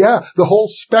says, yeah, the whole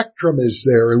spectrum is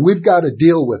there, and we've got to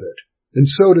deal with it. And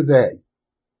so do they.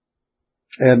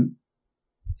 And,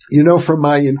 you know, from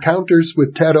my encounters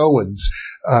with Ted Owens,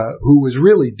 who was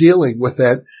really dealing with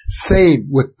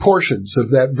with portions of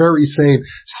that very same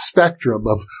spectrum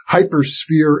of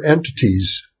hypersphere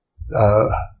entities,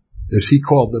 as he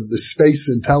called them, the space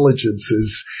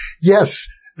intelligences. Yes,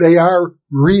 they are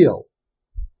real.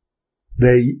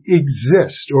 They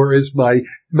exist, or as my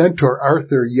mentor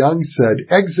Arthur Young said,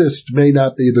 exist may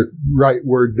not be the right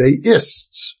word, they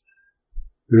ists.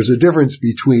 There's a difference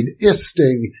between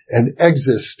isting and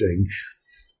existing.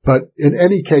 But in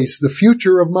any case, the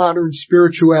future of modern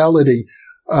spirituality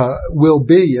will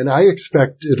be, and I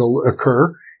expect it'll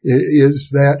occur, is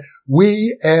that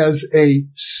we as a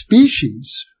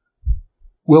species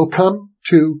will come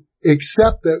to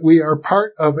accept that we are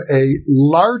part of a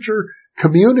larger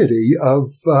community of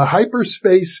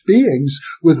hyperspace beings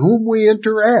with whom we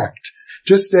interact.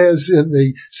 Just as in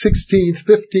the 16th,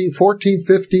 15th, 14th,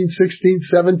 15th,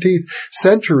 16th, 17th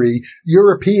century,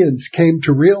 Europeans came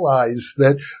to realize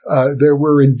that there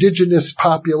were indigenous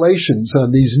populations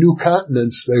on these new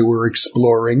continents they were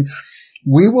exploring.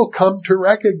 We will come to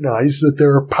recognize that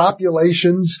there are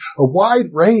populations, a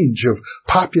wide range of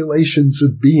populations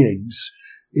of beings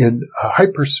in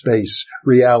hyperspace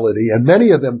reality, and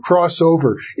many of them cross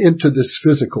over into this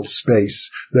physical space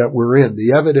that we're in.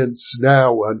 The evidence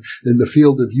now in the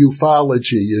field of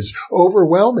ufology is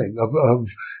overwhelming of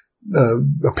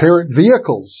apparent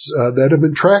vehicles that have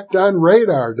been tracked on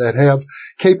radar that have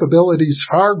capabilities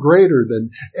far greater than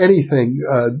anything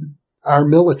our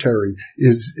military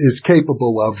is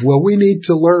capable of. Well, we need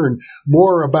to learn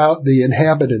more about the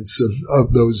inhabitants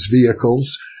of those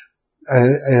vehicles.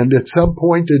 And at some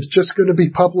point, it's just going to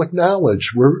be public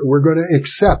knowledge. We're going to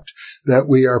accept that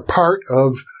we are part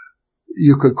of,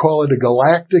 you could call it a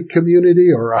galactic community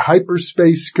or a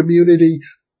hyperspace community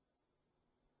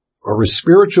or a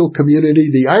spiritual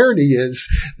community. The irony is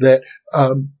that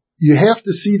you have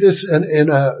to see this in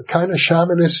a kind of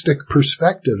shamanistic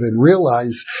perspective and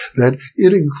realize that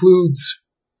it includes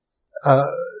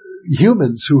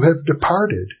humans who have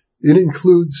departed. It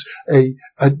includes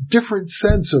a different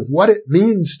sense of what it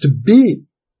means to be,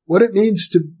 what it means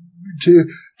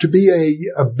to be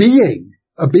a being.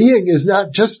 A being is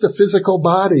not just a physical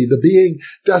body. The being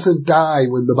doesn't die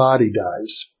when the body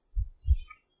dies.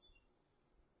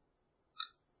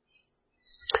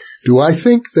 Do I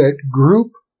think that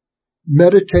group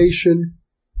meditation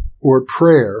or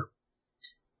prayer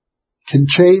can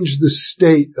change the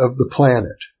state of the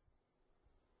planet?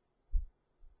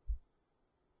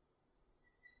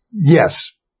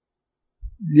 Yes.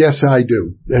 Yes, I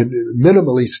do. And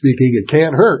minimally speaking, it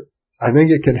can't hurt. I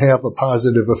think it can have a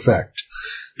positive effect.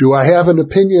 Do I have an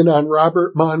opinion on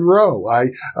Robert Monroe? I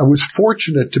was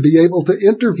fortunate to be able to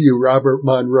interview Robert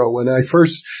Monroe when I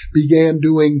first began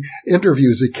doing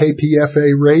interviews at KPFA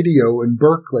Radio in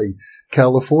Berkeley,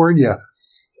 California.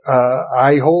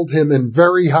 I hold him in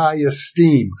very high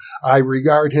esteem. I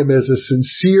regard him as a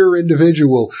sincere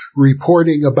individual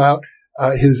reporting about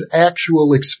his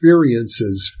actual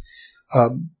experiences.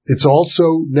 It's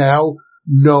also now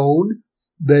known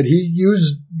that he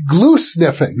used glue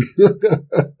sniffing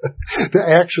to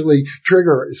actually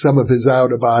trigger some of his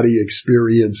out-of-body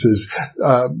experiences.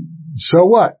 So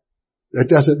what? That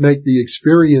doesn't make the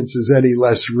experiences any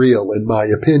less real, in my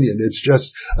opinion. It's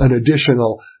just an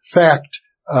additional fact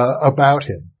about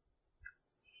him.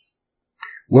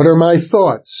 What are my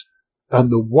thoughts on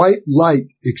the white light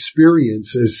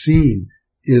experience as seen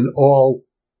in all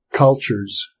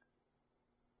cultures?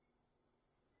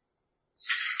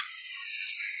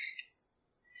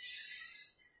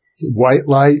 white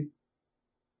light,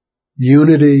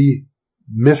 unity,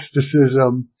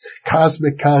 mysticism,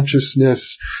 cosmic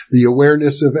consciousness, the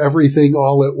awareness of everything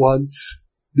all at once,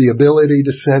 the ability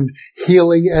to send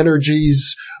healing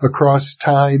energies across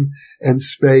time and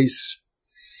space,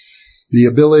 the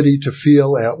ability to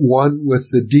feel at one with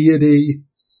the deity,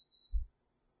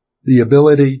 the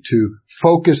ability to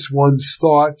focus one's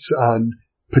thoughts on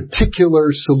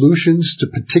particular solutions to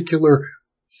particular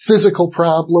physical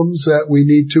problems that we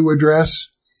need to address,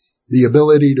 the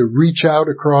ability to reach out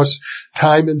across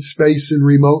time and space in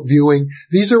remote viewing.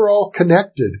 These are all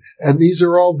connected, and these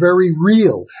are all very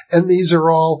real, and these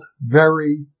are all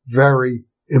very, very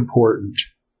important.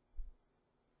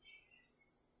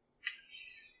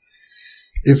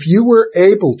 If you were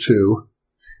able to,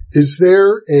 is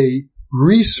there a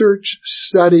research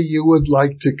study you would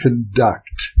like to conduct?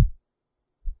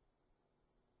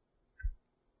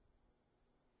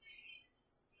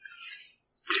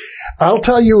 I'll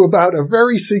tell you about a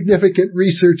very significant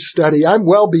research study. I'm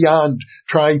well beyond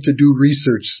trying to do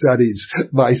research studies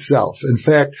myself. In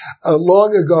fact,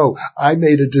 long ago, I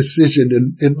made a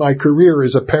decision in my career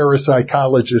as a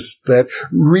parapsychologist that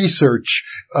research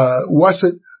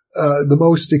wasn't the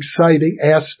most exciting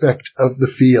aspect of the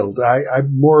field.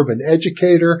 I'm more of an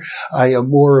educator. I am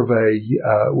more of a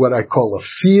what I call a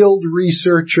field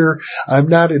researcher. I'm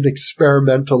not an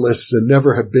experimentalist and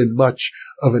never have been much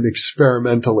of an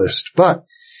experimentalist. But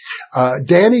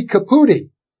Danny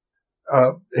Caputi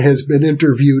has been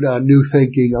interviewed on New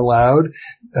Thinking Aloud.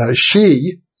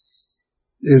 She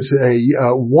is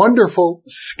a wonderful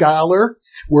scholar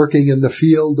working in the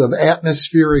field of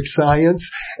atmospheric science,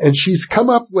 and she's come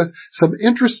up with some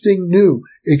interesting new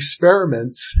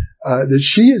experiments that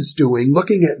she is doing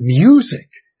looking at music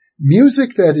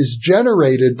that is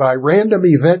generated by random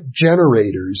event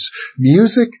generators,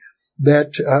 music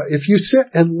that if you sit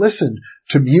and listen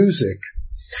to music,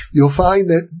 you'll find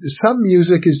that some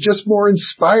music is just more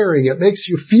inspiring. It makes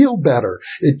you feel better.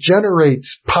 It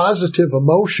generates positive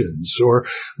emotions.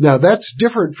 Now that's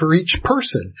different for each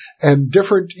person and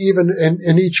different even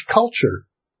in each culture.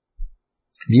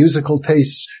 Musical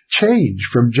tastes change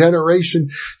from generation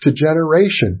to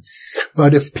generation.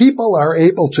 But if people are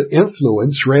able to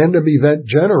influence random event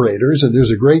generators, and there's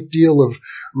a great deal of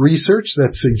research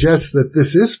that suggests that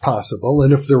this is possible,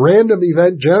 and if the random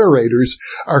event generators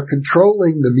are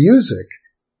controlling the music,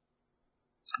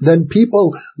 then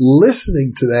people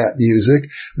listening to that music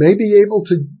may be able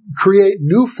to create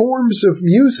new forms of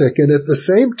music and at the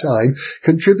same time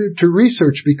contribute to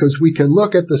research, because we can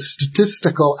look at the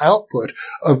statistical output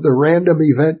of the random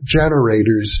event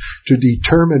generators to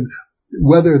determine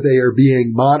whether they are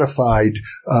being modified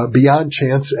beyond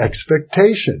chance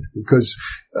expectation, because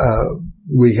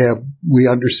we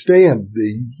understand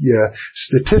the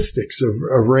statistics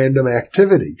of random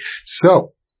activity.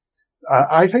 So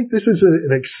I think this is an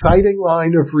exciting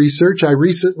line of research. I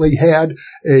recently had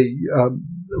a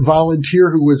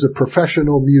volunteer who was a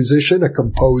professional musician, a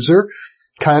composer,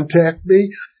 contact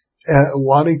me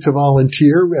wanting to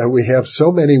volunteer. We have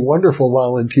so many wonderful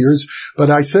volunteers, but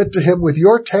I said to him, with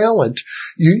your talent,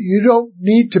 you don't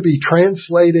need to be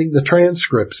translating the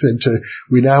transcripts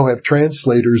we now have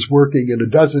translators working in a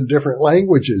dozen different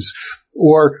languages,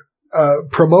 or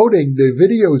promoting the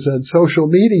videos on social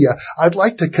media. I'd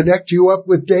like to connect you up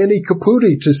with Danny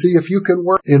Caputi to see if you can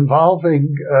work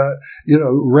involving,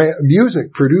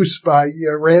 music produced by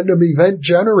random event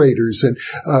generators and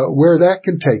where that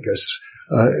can take us.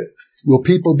 Will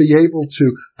people be able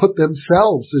to put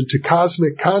themselves into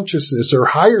cosmic consciousness or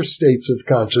higher states of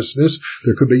consciousness?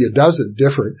 There could be a dozen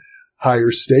different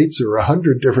higher states or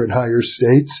 100 different higher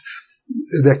states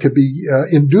that could be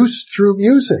induced through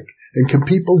music. And can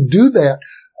people do that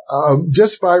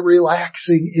just by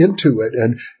relaxing into it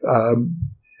and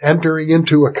entering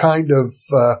into a kind of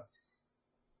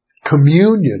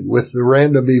communion with the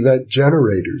random event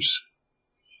generators?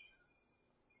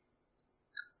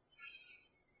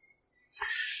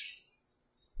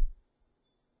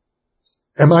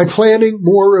 Am I planning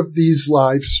more of these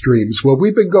live streams? Well,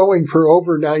 we've been going for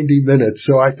over 90 minutes,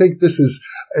 so I think this is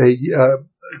a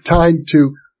time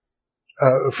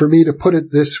for me to put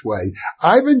it this way.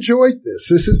 I've enjoyed this.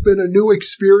 This has been a new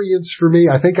experience for me.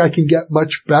 I think I can get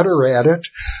much better at it.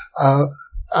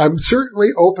 I'm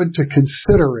certainly open to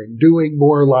considering doing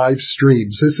more live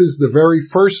streams. This is the very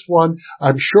first one.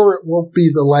 I'm sure it won't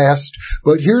be the last,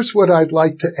 but here's what I'd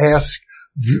like to ask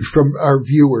from our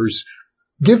viewers.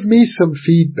 Give me some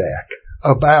feedback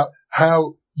about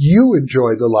how you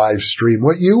enjoy the live stream,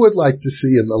 what you would like to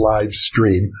see in the live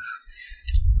stream.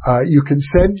 You can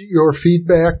send your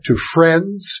feedback to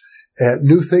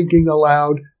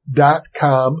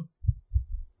friends@newthinkingaloud.com.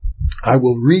 I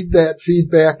will read that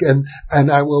feedback and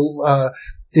I will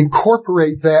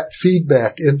incorporate that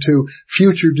feedback into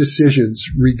future decisions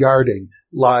regarding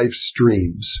live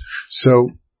streams.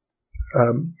 So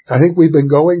I think we've been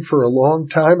going for a long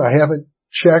time. I haven't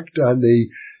checked on the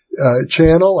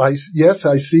channel. Yes,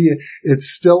 I see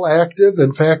it's still active.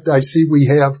 In fact, I see we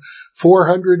have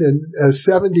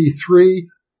 473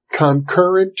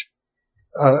 concurrent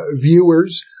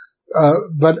viewers.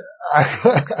 But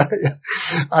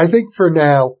I think for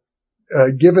now,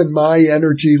 given my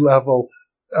energy level,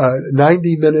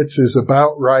 90 minutes is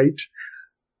about right.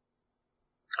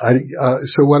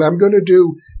 So what I'm going to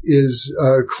do is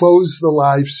close the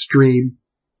live stream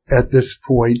at this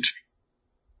point.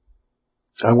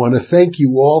 I want to thank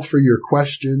you all for your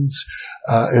questions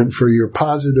and for your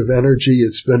positive energy.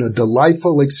 It's been a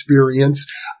delightful experience,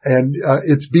 and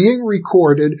it's being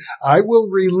recorded. I will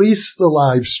release the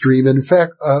live stream. In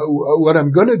fact, what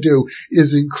I'm going to do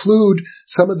is include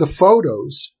some of the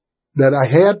photos that I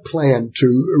had planned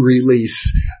to release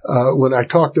when I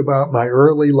talked about my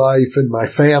early life and my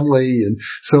family and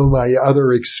some of my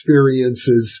other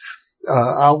experiences.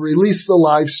 I'll release the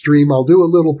live stream. I'll do a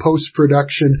little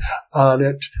post-production on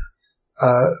it.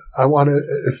 I want to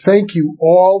thank you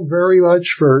all very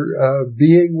much for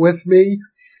being with me.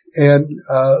 And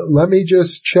let me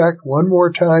just check one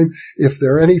more time if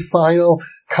there are any final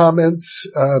comments.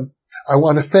 I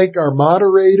want to thank our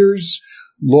moderators,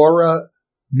 Laura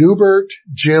Newbert,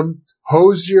 Jim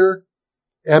Hosier,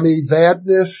 Emmy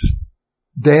Vadnais,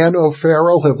 Dan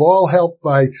O'Farrell have all helped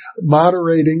by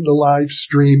moderating the live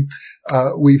stream.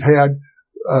 We've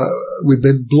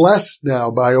been blessed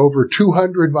now by over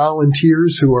 200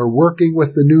 volunteers who are working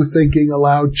with the New Thinking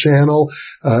Aloud channel,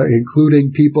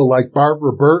 including people like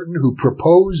Barbara Burton, who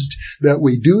proposed that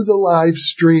we do the live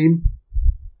stream.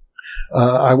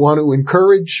 I want to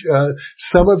encourage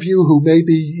some of you who may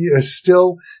be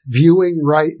still viewing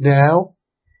right now.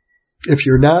 If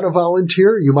you're not a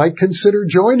volunteer, you might consider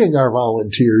joining our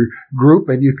volunteer group,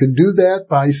 and you can do that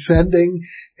by sending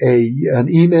an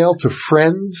email to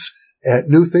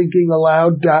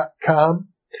friends@newthinkingaloud.com.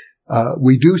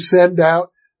 We do send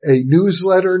out a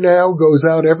newsletter now, goes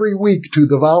out every week to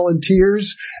the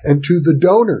volunteers and to the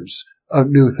donors of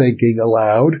New Thinking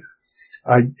Aloud.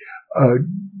 I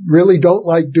really don't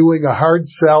like doing a hard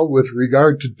sell with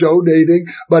regard to donating,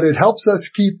 but it helps us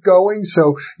keep going.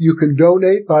 So you can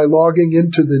donate by logging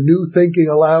into the New Thinking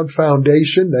Aloud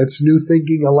Foundation. That's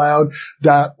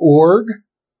newthinkingaloud.org.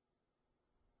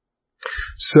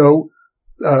 So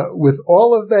with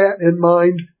all of that in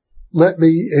mind, let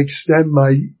me extend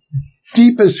my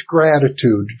deepest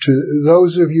gratitude to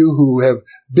those of you who have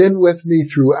been with me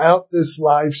throughout this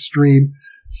live stream.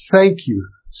 Thank you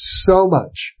so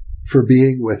much for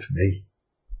being with me.